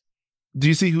changed. Do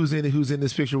you see who's in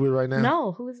this picture with right now?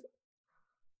 No, who is it?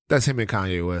 That's him and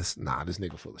Kanye West. Nah, this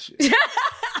nigga full of shit.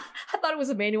 I thought it was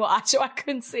Emmanuel Acho. I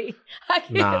couldn't see.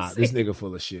 This nigga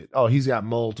full of shit. Oh, he's got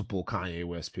multiple Kanye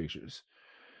West pictures.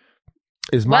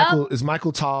 Is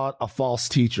Michael Todd a false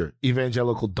teacher?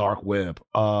 Evangelical dark web.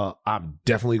 I'm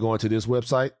definitely going to this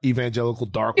website,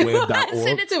 evangelicaldarkweb.org.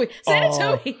 Send it to me. Send it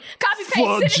to me. Copy paste.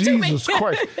 Send it to me. Jesus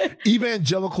Christ.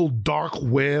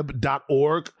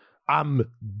 Evangelicaldarkweb.org.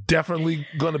 I'm definitely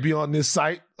going to be on this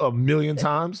site a million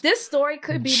times. This story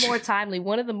could be more timely.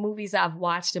 One of the movies I've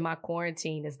watched in my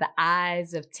quarantine is The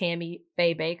Eyes of Tammy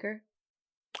Faye Baker.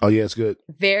 Oh yeah, it's good.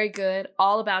 Very good.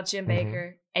 All about Jim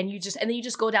Baker. And then you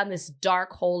just go down this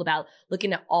dark hole about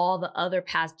looking at all the other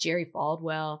past Jerry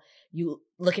Falwell, you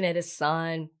looking at his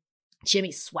son,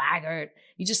 Jimmy Swaggart.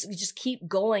 You just keep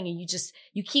going and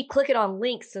you keep clicking on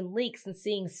links and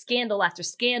seeing scandal after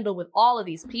scandal with all of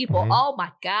these people. Oh my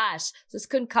gosh. This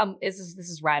couldn't come. This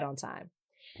is right on time.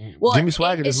 Well, Jimmy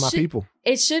Swaggart is my people.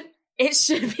 It should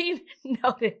be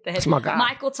noted that that's my guy.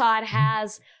 Michael Todd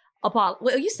has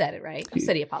well, you said it right. You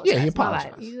said he apologized. Yeah, he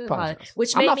apologized.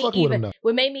 Which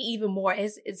made me even more.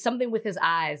 It's something with his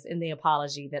eyes in the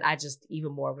apology that I just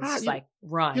even more was just like,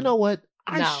 run. You know what?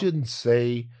 I shouldn't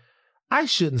say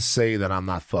that I'm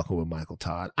not fucking with Michael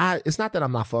Todd. It's not that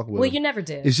I'm not fucking with him. Well, you never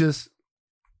did. It's just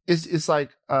it's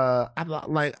like I'm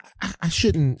not like I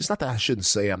shouldn't. It's not that I shouldn't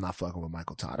say I'm not fucking with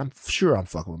Michael Todd. I'm sure I'm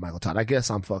fucking with Michael Todd. I guess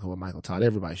I'm fucking with Michael Todd.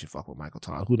 Everybody should fuck with Michael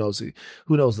Todd. Who knows the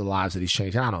lives that he's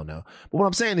changing? I don't know. But what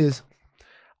I'm saying is,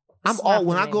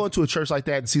 when I go into a church like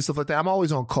that and see stuff like that, I'm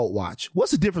always on cult watch.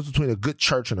 What's the difference between a good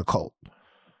church and a cult?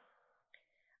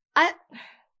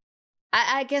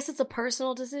 I guess it's a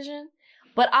personal decision,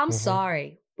 but I'm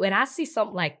sorry. When I see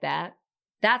something like that,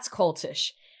 that's cultish.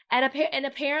 And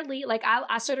apparently, like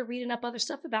I started reading up other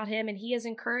stuff about him, and he has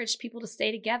encouraged people to stay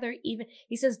together. Even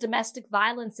he says domestic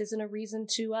violence isn't a reason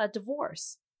to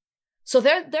divorce. So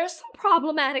there's some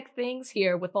problematic things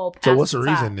here with old. So what's the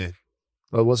reason then?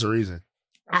 Well, what's the reason?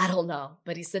 I don't know,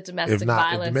 but he said domestic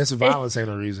violence. If domestic violence ain't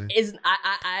a reason.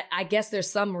 I guess there's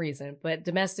some reason, but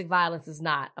domestic violence is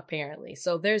not apparently.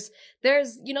 So there's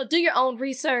do your own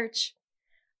research.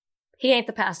 He ain't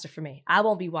the pastor for me. I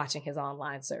won't be watching his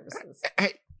online services.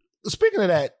 Hey, speaking of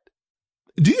that,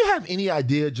 do you have any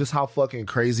idea just how fucking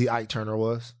crazy Ike Turner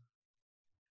was?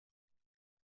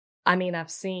 I mean, I've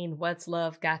seen What's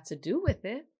Love Got to Do with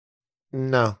It.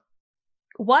 No.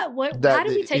 What? How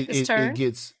do we take this turn?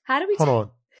 How do we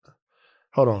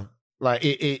Hold on. Like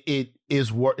it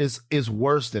is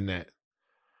worse than that.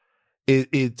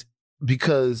 It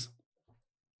because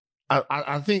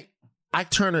I think Ike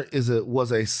Turner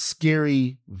was a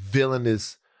scary,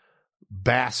 villainous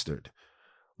bastard.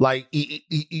 Like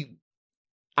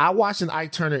I watched an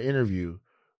Ike Turner interview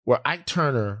where Ike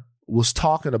Turner was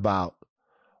talking about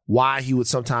why he would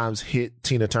sometimes hit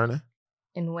Tina Turner.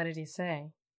 And what did he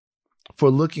say? For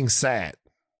looking sad.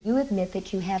 You admit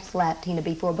that you have slapped Tina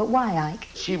before, but why, Ike?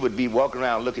 She would be walking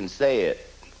around looking sad,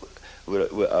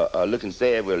 with a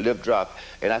lip drop,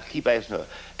 and I keep asking her,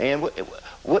 "And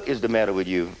what is the matter with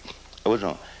you? What's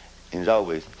wrong?" And it's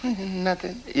always,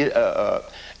 nothing.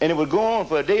 And it would go on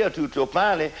for a day or two till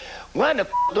finally, why the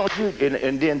don't you?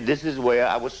 And then this is where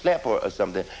I would slap her or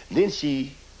something. Then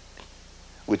she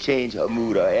would change her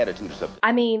mood or attitude or something.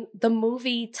 I mean, the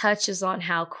movie touches on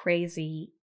how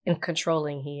crazy and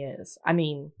controlling he is. I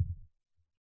mean,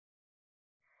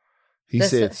 he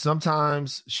said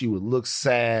sometimes she would look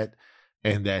sad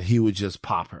and that he would just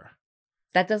pop her.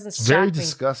 That doesn't shock very me.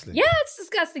 Disgusting. Yeah, it's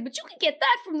disgusting, but you can get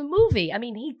that from the movie. I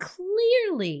mean, he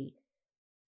clearly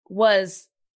was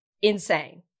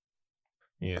insane.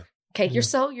 Yeah. Okay, you're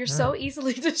so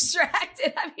easily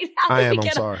distracted. I mean, I'm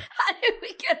sorry. How did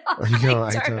we get on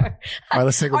Ike Turner? All right,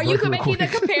 let's take a break. Are you making the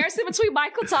comparison between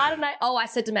Michael Todd and I? Oh, I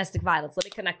said domestic violence. Let me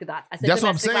connect the dots. I said that's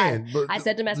domestic what I'm saying. Violence. I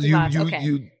said domestic violence.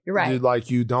 Okay, you're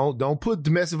right. You don't put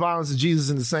domestic violence and Jesus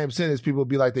in the same sentence. People will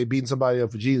be like they beating somebody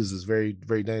up for Jesus. It's very,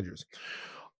 very dangerous.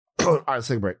 All right, let's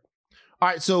take a break. All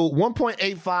right, so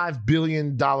 $1.85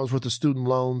 billion worth of student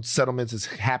loan settlements is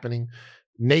happening.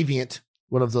 Navient,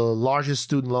 one of the largest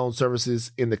student loan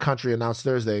services in the country, announced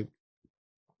Thursday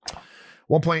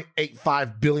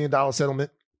 $1.85 billion settlement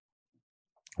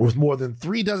with more than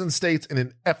 3 dozen states in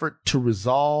an effort to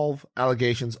resolve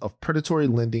allegations of predatory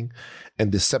lending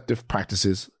and deceptive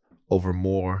practices over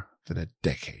more than a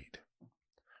decade.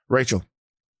 Rachel,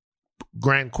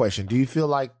 grand question. Do you feel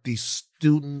like the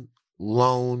student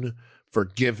loan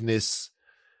forgiveness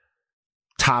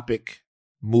topic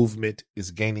movement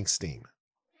is gaining steam?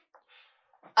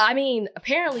 I mean,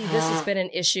 apparently this has been an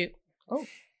issue. Oh.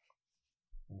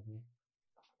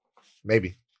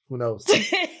 Maybe. Who knows?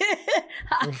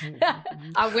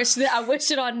 I wish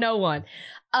it on no one.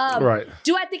 Right.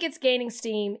 Do I think it's gaining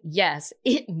steam? Yes.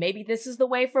 Maybe this is the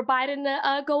way for Biden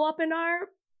to go up in our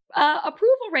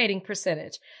approval rating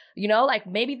percentage. You know, like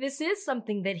maybe this is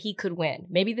something that he could win.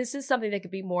 Maybe this is something that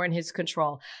could be more in his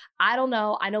control. I don't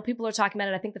know. I know people are talking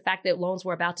about it. I think the fact that loans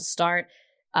were about to start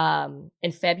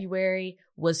in February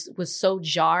was so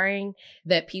jarring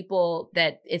that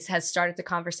it has started the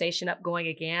conversation up going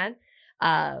again.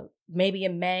 Maybe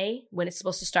in May, when it's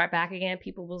supposed to start back again,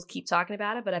 people will keep talking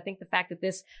about it. But I think the fact that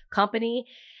this company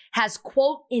has,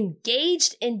 quote,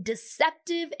 engaged in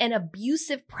deceptive and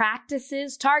abusive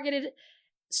practices, targeted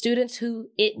students who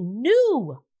it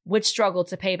knew would struggle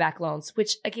to pay back loans,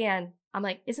 which again, I'm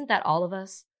like, isn't that all of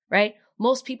us, right?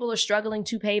 Most people are struggling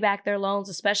to pay back their loans,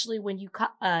 especially when you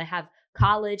have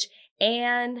college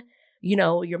and, you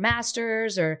know, your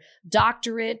master's or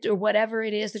doctorate or whatever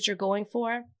it is that you're going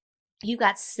for. You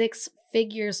got 6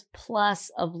 figures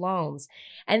plus of loans.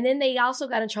 And then they also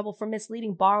got in trouble for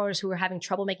misleading borrowers who were having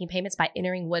trouble making payments by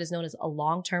entering what is known as a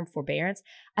long-term forbearance.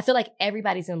 I feel like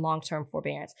everybody's in long-term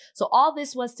forbearance. So all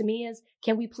this was to me is,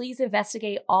 can we please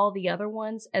investigate all the other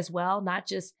ones as well? Not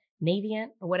just Navient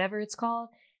or whatever it's called.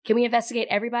 Can we investigate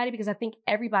everybody? Because I think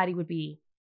everybody would be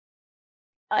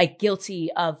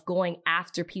guilty of going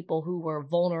after people who were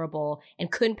vulnerable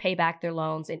and couldn't pay back their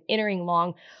loans and entering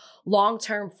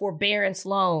long-term forbearance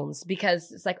loans,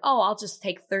 because it's like, oh, I'll just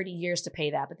take 30 years to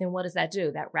pay that. But then what does that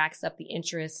do? That racks up the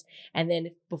interest. And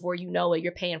then before you know it,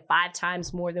 you're paying 5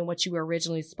 times more than what you were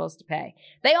originally supposed to pay.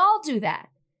 They all do that.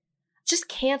 Just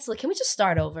cancel it. Can we just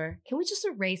start over? Can we just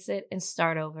erase it and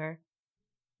start over?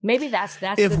 Maybe that's the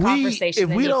conversation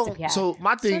that needs to be had. So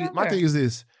my thing is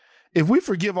this. If we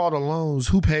forgive all the loans,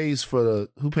 who pays for all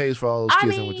those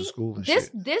kids that went to school and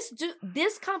shit?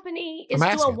 This company is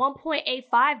doing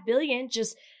 $1.85 billion.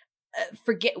 Just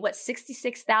forget what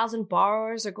 66,000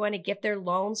 borrowers are going to get their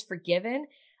loans forgiven.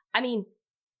 I mean,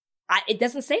 it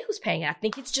doesn't say who's paying it. I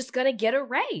think it's just going to get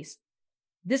erased.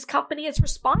 This company is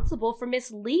responsible for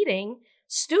misleading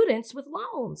students with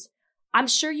loans. I'm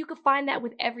sure you could find that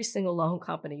with every single loan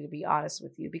company, to be honest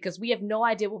with you, because we have no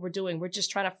idea what we're doing. We're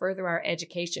just trying to further our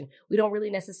education. We don't really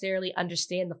necessarily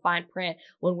understand the fine print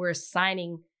when we're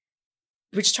signing.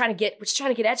 We're just trying to get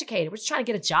educated. We're just trying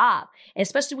to get a job. And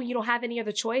especially when you don't have any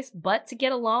other choice but to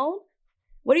get a loan.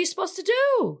 What are you supposed to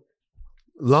do?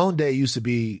 Loan day used to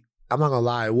be, I'm not going to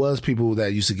lie, it was people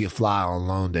that used to get fly on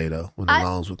loan day, though, when the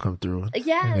loans would come through.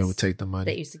 Yes. And they would take the money.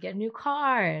 They used to get a new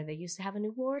car. They used to have a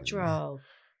new wardrobe.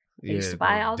 They used to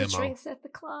buy all the drinks at the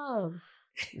club.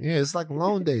 Yeah, it's like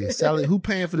loan day. Sally, who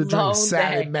paying for the drinks?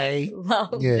 Sally Mae.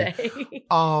 Loan day.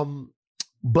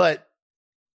 But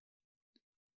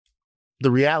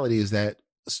the reality is that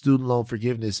student loan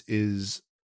forgiveness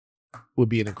would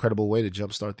be an incredible way to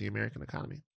jumpstart the American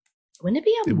economy. Wouldn't it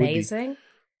be amazing?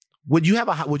 Would you have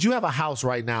a house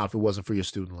right now if it wasn't for your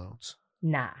student loans?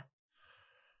 Nah.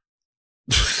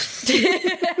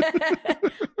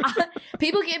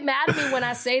 People get mad at me when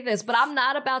I say this, but I'm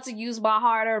not about to use my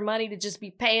hard-earned money to just be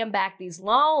paying back these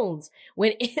loans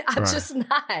I'm just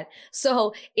not.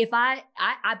 So but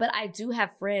I do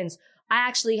have friends. I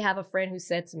actually have a friend who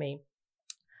said to me,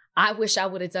 I wish I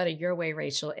would have done it your way,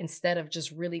 Rachel, instead of just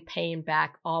really paying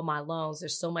back all my loans.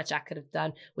 There's so much I could have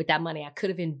done with that money. I could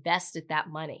have invested that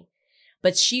money.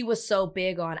 But she was so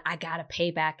big on, I got to pay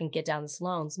back and get down these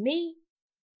loans. Me,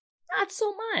 not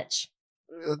so much.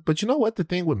 But you know what the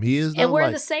thing with me is, though? And we're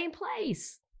in the same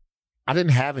place. I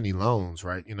didn't have any loans,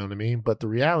 right? You know what I mean? But the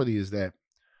reality is that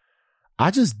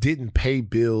I just didn't pay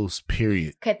bills,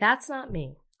 period. Okay, that's not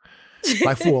me.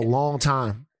 Like for a long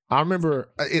time. I remember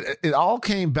it all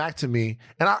came back to me.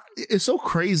 And it's so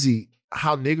crazy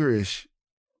how niggerish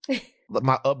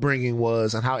my upbringing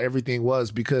was and how everything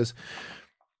was, because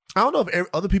I don't know if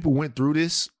other people went through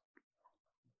this.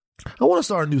 I want to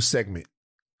start a new segment.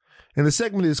 And the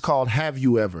segment is called Have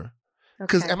You Ever?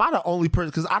 Because am I the only person?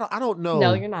 Because I don't know.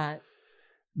 No, you're not.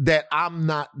 That I'm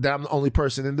the only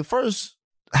person. And the first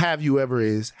Have You Ever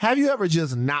is, have you ever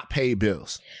just not paid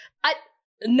bills?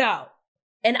 No.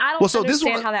 And I don't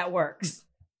understand how that works.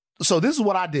 So this is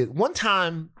what I did. One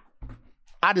time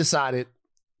I decided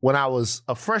when I was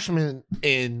a freshman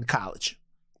in college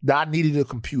that I needed a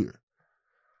computer.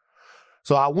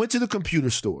 So I went to the computer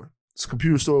store. This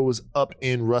computer store was up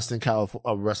in Ruston,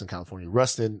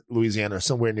 Louisiana, or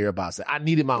somewhere nearby. So I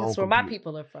needed my own computer. That's where my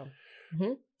people are from.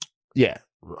 Mm-hmm. Yeah.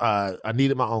 I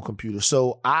needed my own computer.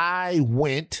 So I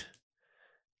went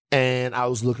and I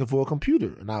was looking for a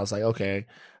computer. And I was like, okay, I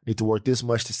need to work this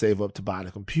much to save up to buy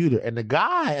the computer. And the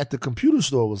guy at the computer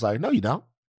store was like, no, you don't.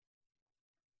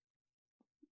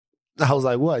 I was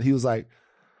like, what? He was like,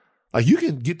 you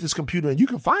can get this computer and you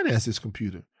can finance this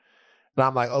computer. And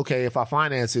I'm like, okay, if I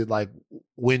finance it, like,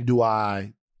 when do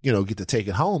I, get to take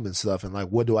it home and stuff? And like,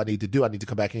 what do I need to do? I need to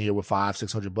come back in here with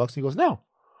 $500-600. And he goes, no.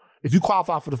 If you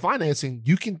qualify for the financing,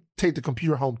 you can take the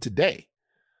computer home today.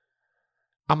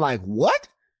 I'm like, what?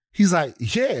 He's like,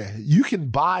 yeah, you can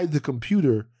buy the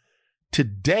computer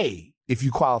today if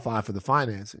you qualify for the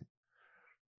financing.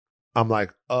 I'm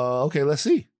like, okay, let's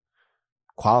see.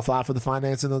 Qualify for the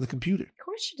financing of the computer. Of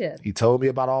course you did. He told me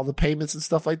about all the payments and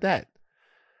stuff like that.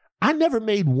 I never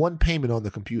made one payment on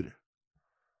the computer.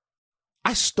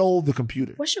 I stole the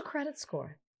computer. What's your credit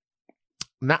score?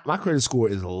 My credit score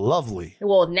is lovely.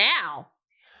 Well, now.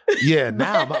 Yeah,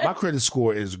 now my credit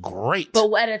score is great.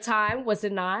 But at a time, was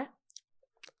it not?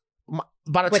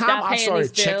 By the time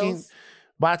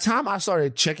I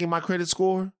started checking my credit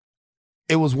score,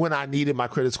 it was when I needed my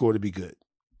credit score to be good.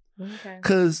 Okay.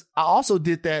 Because I also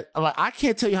did that. Like, I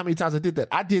can't tell you how many times I did that.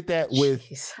 I did that with.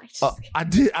 I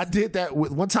did that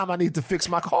with one time. I needed to fix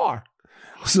my car,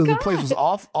 so the place was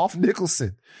off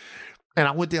Nicholson, and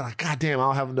I went there like, God damn, I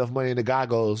don't have enough money. And the guy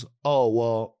goes, oh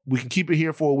well, we can keep it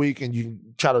here for a week, and you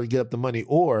can try to get up the money,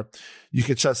 or you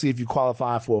can try to see if you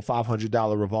qualify for a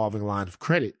 $500 revolving line of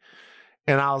credit.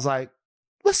 And I was like,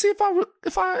 let's see if I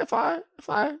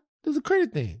do the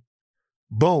credit thing.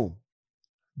 Boom.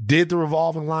 Did the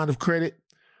revolving line of credit,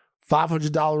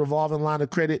 $500 revolving line of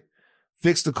credit,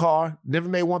 fixed the car, never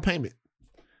made one payment.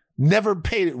 Never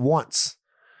paid it once.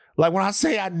 Like, when I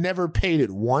say I never paid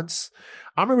it once,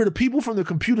 I remember the people from the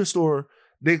computer store,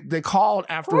 they called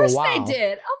after a while. Of course they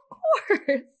did. Of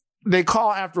course. They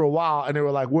called after a while and they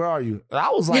were like, where are you? And I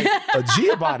was like a G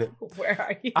about it. Where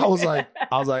are you? I was like,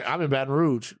 I'm in Baton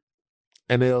Rouge.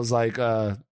 And it was like,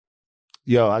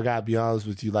 yo, I gotta be honest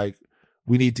with you. Like,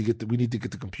 we need to get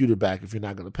the computer back if you're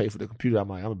not gonna pay for the computer. I'm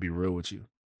like, I'm gonna be real with you.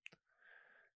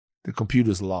 The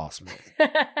computer's lost, man.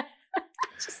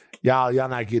 Y'all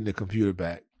not getting the computer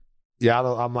back.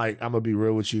 I'm like, I'm gonna be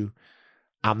real with you.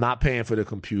 I'm not paying for the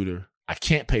computer. I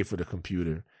can't pay for the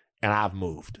computer, and I've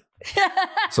moved.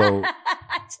 So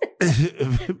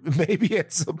maybe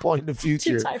at some point in the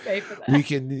future we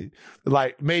can,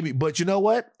 like, maybe. But you know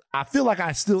what? I feel like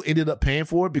I still ended up paying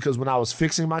for it because when I was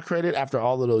fixing my credit after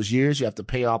all of those years, you have to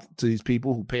pay off to these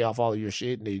people who pay off all of your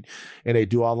shit and they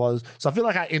do all of those. So I feel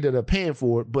like I ended up paying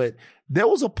for it. But there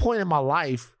was a point in my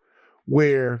life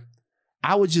where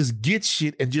I would just get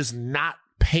shit and just not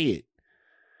pay it.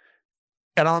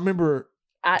 And I remember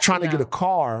trying to get a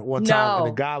car one time, and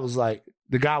the guy was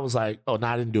like, oh, no,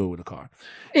 I didn't do it with a car.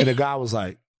 And the guy was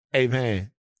like, hey,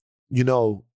 man, you're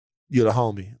the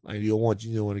homie. Like, you don't want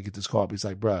to get this car. But he's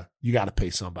like, bruh, you got to pay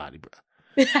somebody, bruh.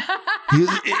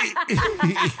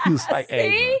 he was like,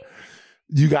 hey, bruh,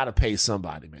 you got to pay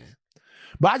somebody, man.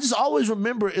 But I just always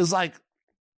remember, it's like,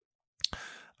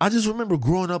 I just remember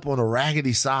growing up on a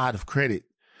raggedy side of credit.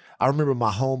 I remember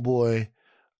my homeboy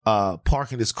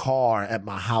parking his car at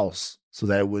my house so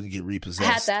that it wouldn't get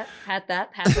repossessed. Had that.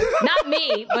 Not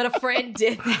me, but a friend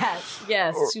did that.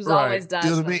 Yes, she was always done.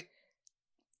 You know what I mean?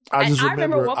 I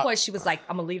remember at one point she was like,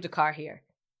 I'm going to leave the car here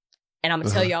and I'm going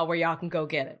to tell y'all where y'all can go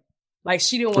get it. Like,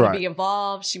 she didn't want to be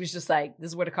involved. She was just like, this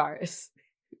is where the car is.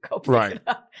 Go pick it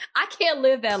up. I can't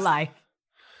live that life.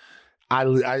 I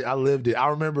lived it. I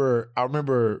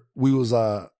remember we was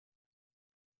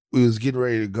getting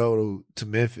ready to go to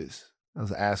Memphis. I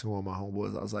was asking one of my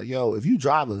homeboys. I was like, yo, if you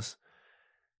drive us,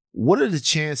 what are the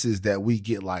chances that we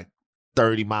get like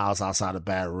 30 miles outside of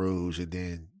Baton Rouge and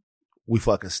then we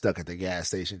fucking stuck at the gas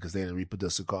station because they didn't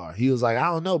repossess the car? He was like, I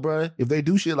don't know, bro. If they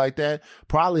do shit like that,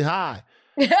 probably high.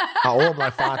 I owe him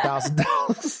like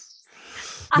 $5,000.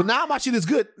 But now my shit is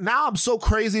good. Now I'm so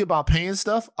crazy about paying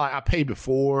stuff. I pay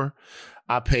before.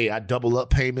 I double up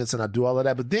payments and I do all of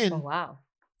that. But then, oh, wow,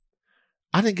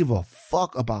 I didn't give a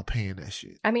fuck about paying that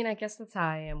shit. I mean, I guess that's how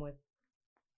I am with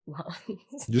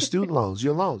loans. Your student loans,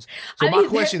 your loans. So my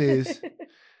question is,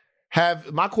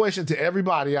 my question to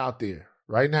everybody out there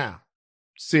right now,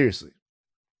 seriously,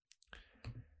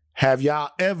 have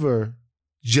y'all ever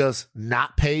just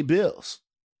not paid bills?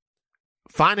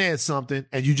 Finance something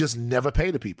and you just never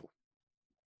pay the people.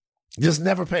 Just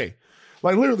never pay.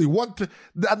 Like, literally,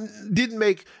 I didn't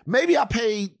make. Maybe I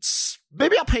paid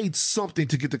something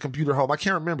to get the computer home. I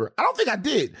can't remember. I don't think I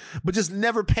did, but just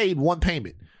never paid one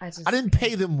payment. I didn't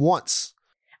pay them once.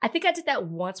 I think I did that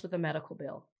once with a medical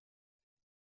bill.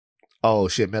 Oh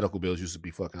shit, medical bills used to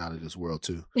be fucking out of this world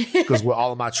too. Because with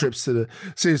all my trips to the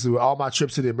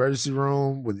emergency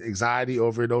room with anxiety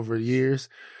over and over the years.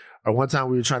 Or one time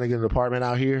we were trying to get an apartment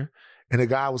out here, and the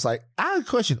guy was like, I have a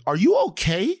question. Are you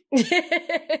okay? And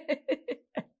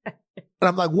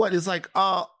I'm like, what? It's like,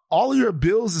 all of your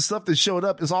bills and stuff that showed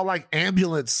up is all like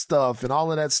ambulance stuff and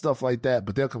all of that stuff like that.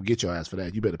 But they'll come get your ass for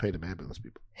that. You better pay them ambulance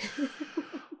people.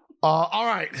 All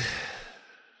right.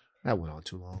 That went on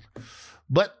too long.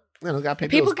 But, got to pay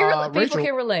people bills. People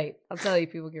can relate. I'll tell you,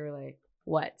 people can relate.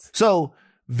 What? So,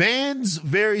 Van's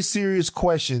very serious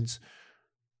questions.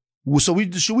 So,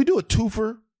 should we do a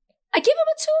twofer? I give him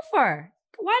a twofer.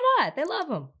 Why not? They love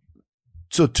him.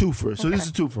 So, twofer. So, Okay. this is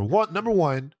a twofer. Number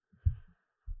one.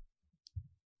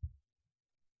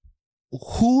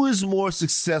 Who is more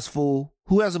successful?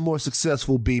 Who has a more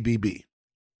successful BBB?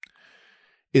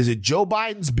 Is it Joe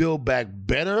Biden's Build Back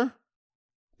Better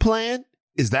plan?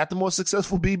 Is that the most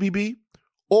successful BBB?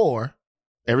 Or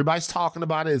everybody's talking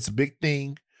about it, it's a big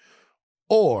thing.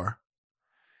 Or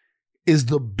is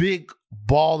the Big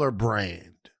Baller brand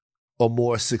a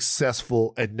more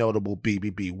successful and notable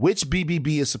BBB? Which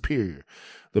BBB is superior?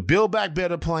 The Build Back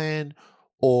Better plan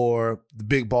or the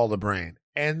Big Baller brand?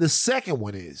 And the second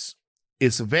one is,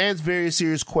 it's Van's very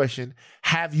serious question.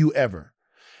 Have you ever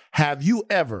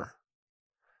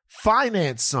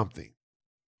financed something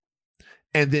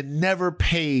and then never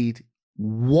paid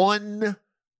one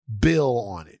bill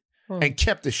on it and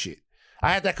kept the shit?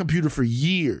 I had that computer for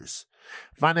years.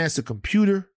 Financed a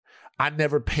computer. I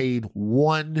never paid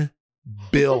one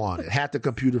bill on it. Had the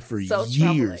computer for So years.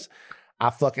 troubling. I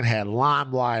fucking had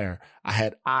LimeWire. I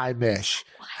had iMesh.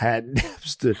 I had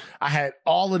Napster. I had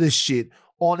all of this shit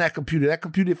on that computer. That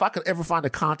computer, if I could ever find the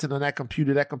content on that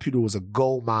computer was a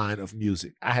gold mine of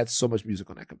music. I had so much music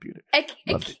on that computer.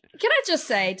 Loved it. Can I just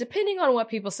say, depending on what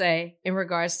people say in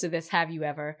regards to this, have you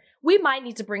ever, we might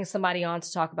need to bring somebody on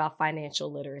to talk about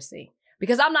financial literacy,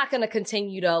 because I'm not going to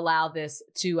continue to allow this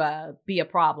to be a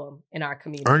problem in our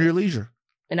community. Earn your leisure.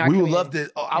 In our We would community.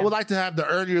 love to. I would like to have the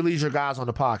Earn Your Leisure guys on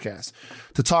the podcast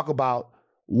to talk about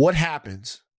what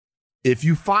happens if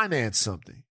you finance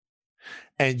something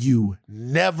and you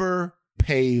never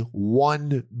pay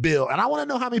one bill. And I want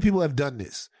to know how many people have done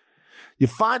this. You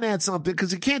finance something,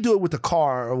 because you can't do it with a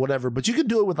car or whatever, but you can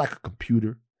do it with like a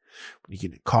computer when you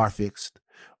get your car fixed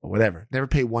or whatever. Never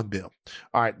pay one bill.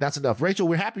 All right, that's enough. Rachel,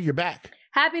 we're happy you're back.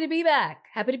 Happy to be back.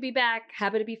 Happy to be back.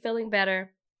 Happy to be feeling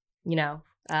better.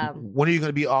 When are you going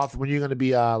to be off? When are you going to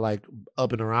be like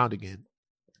up and around again?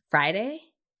 Friday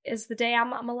is the day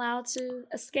I'm allowed to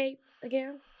escape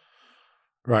again.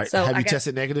 Right. So have I you guess-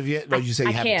 tested negative yet? No, you say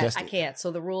you haven't tested. I can't.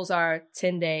 So the rules are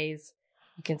 10 days.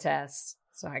 You can test.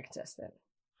 So I can test it.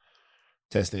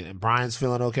 Testing. And Brian's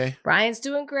feeling okay? Brian's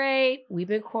doing great. We've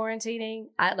been quarantining.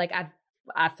 I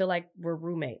feel like we're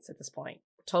roommates at this point.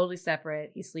 Totally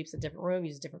separate. He sleeps in a different room,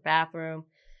 uses a different bathroom.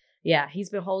 Yeah, he's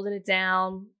been holding it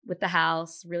down with the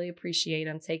house. Really appreciate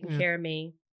him taking care of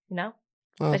me, Well,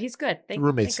 but he's good. The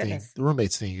roommates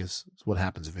thing is what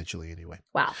happens eventually anyway.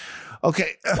 Wow.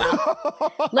 Okay.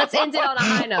 Wow. Let's end it on a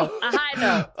high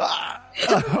note.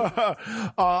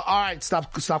 All right.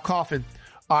 Stop coughing.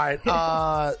 All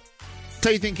right.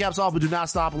 Tell you think caps off, but do not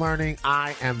stop learning.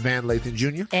 I am Van Lathan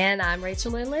Jr. And I'm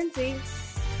Rachel Lynn Lindsay.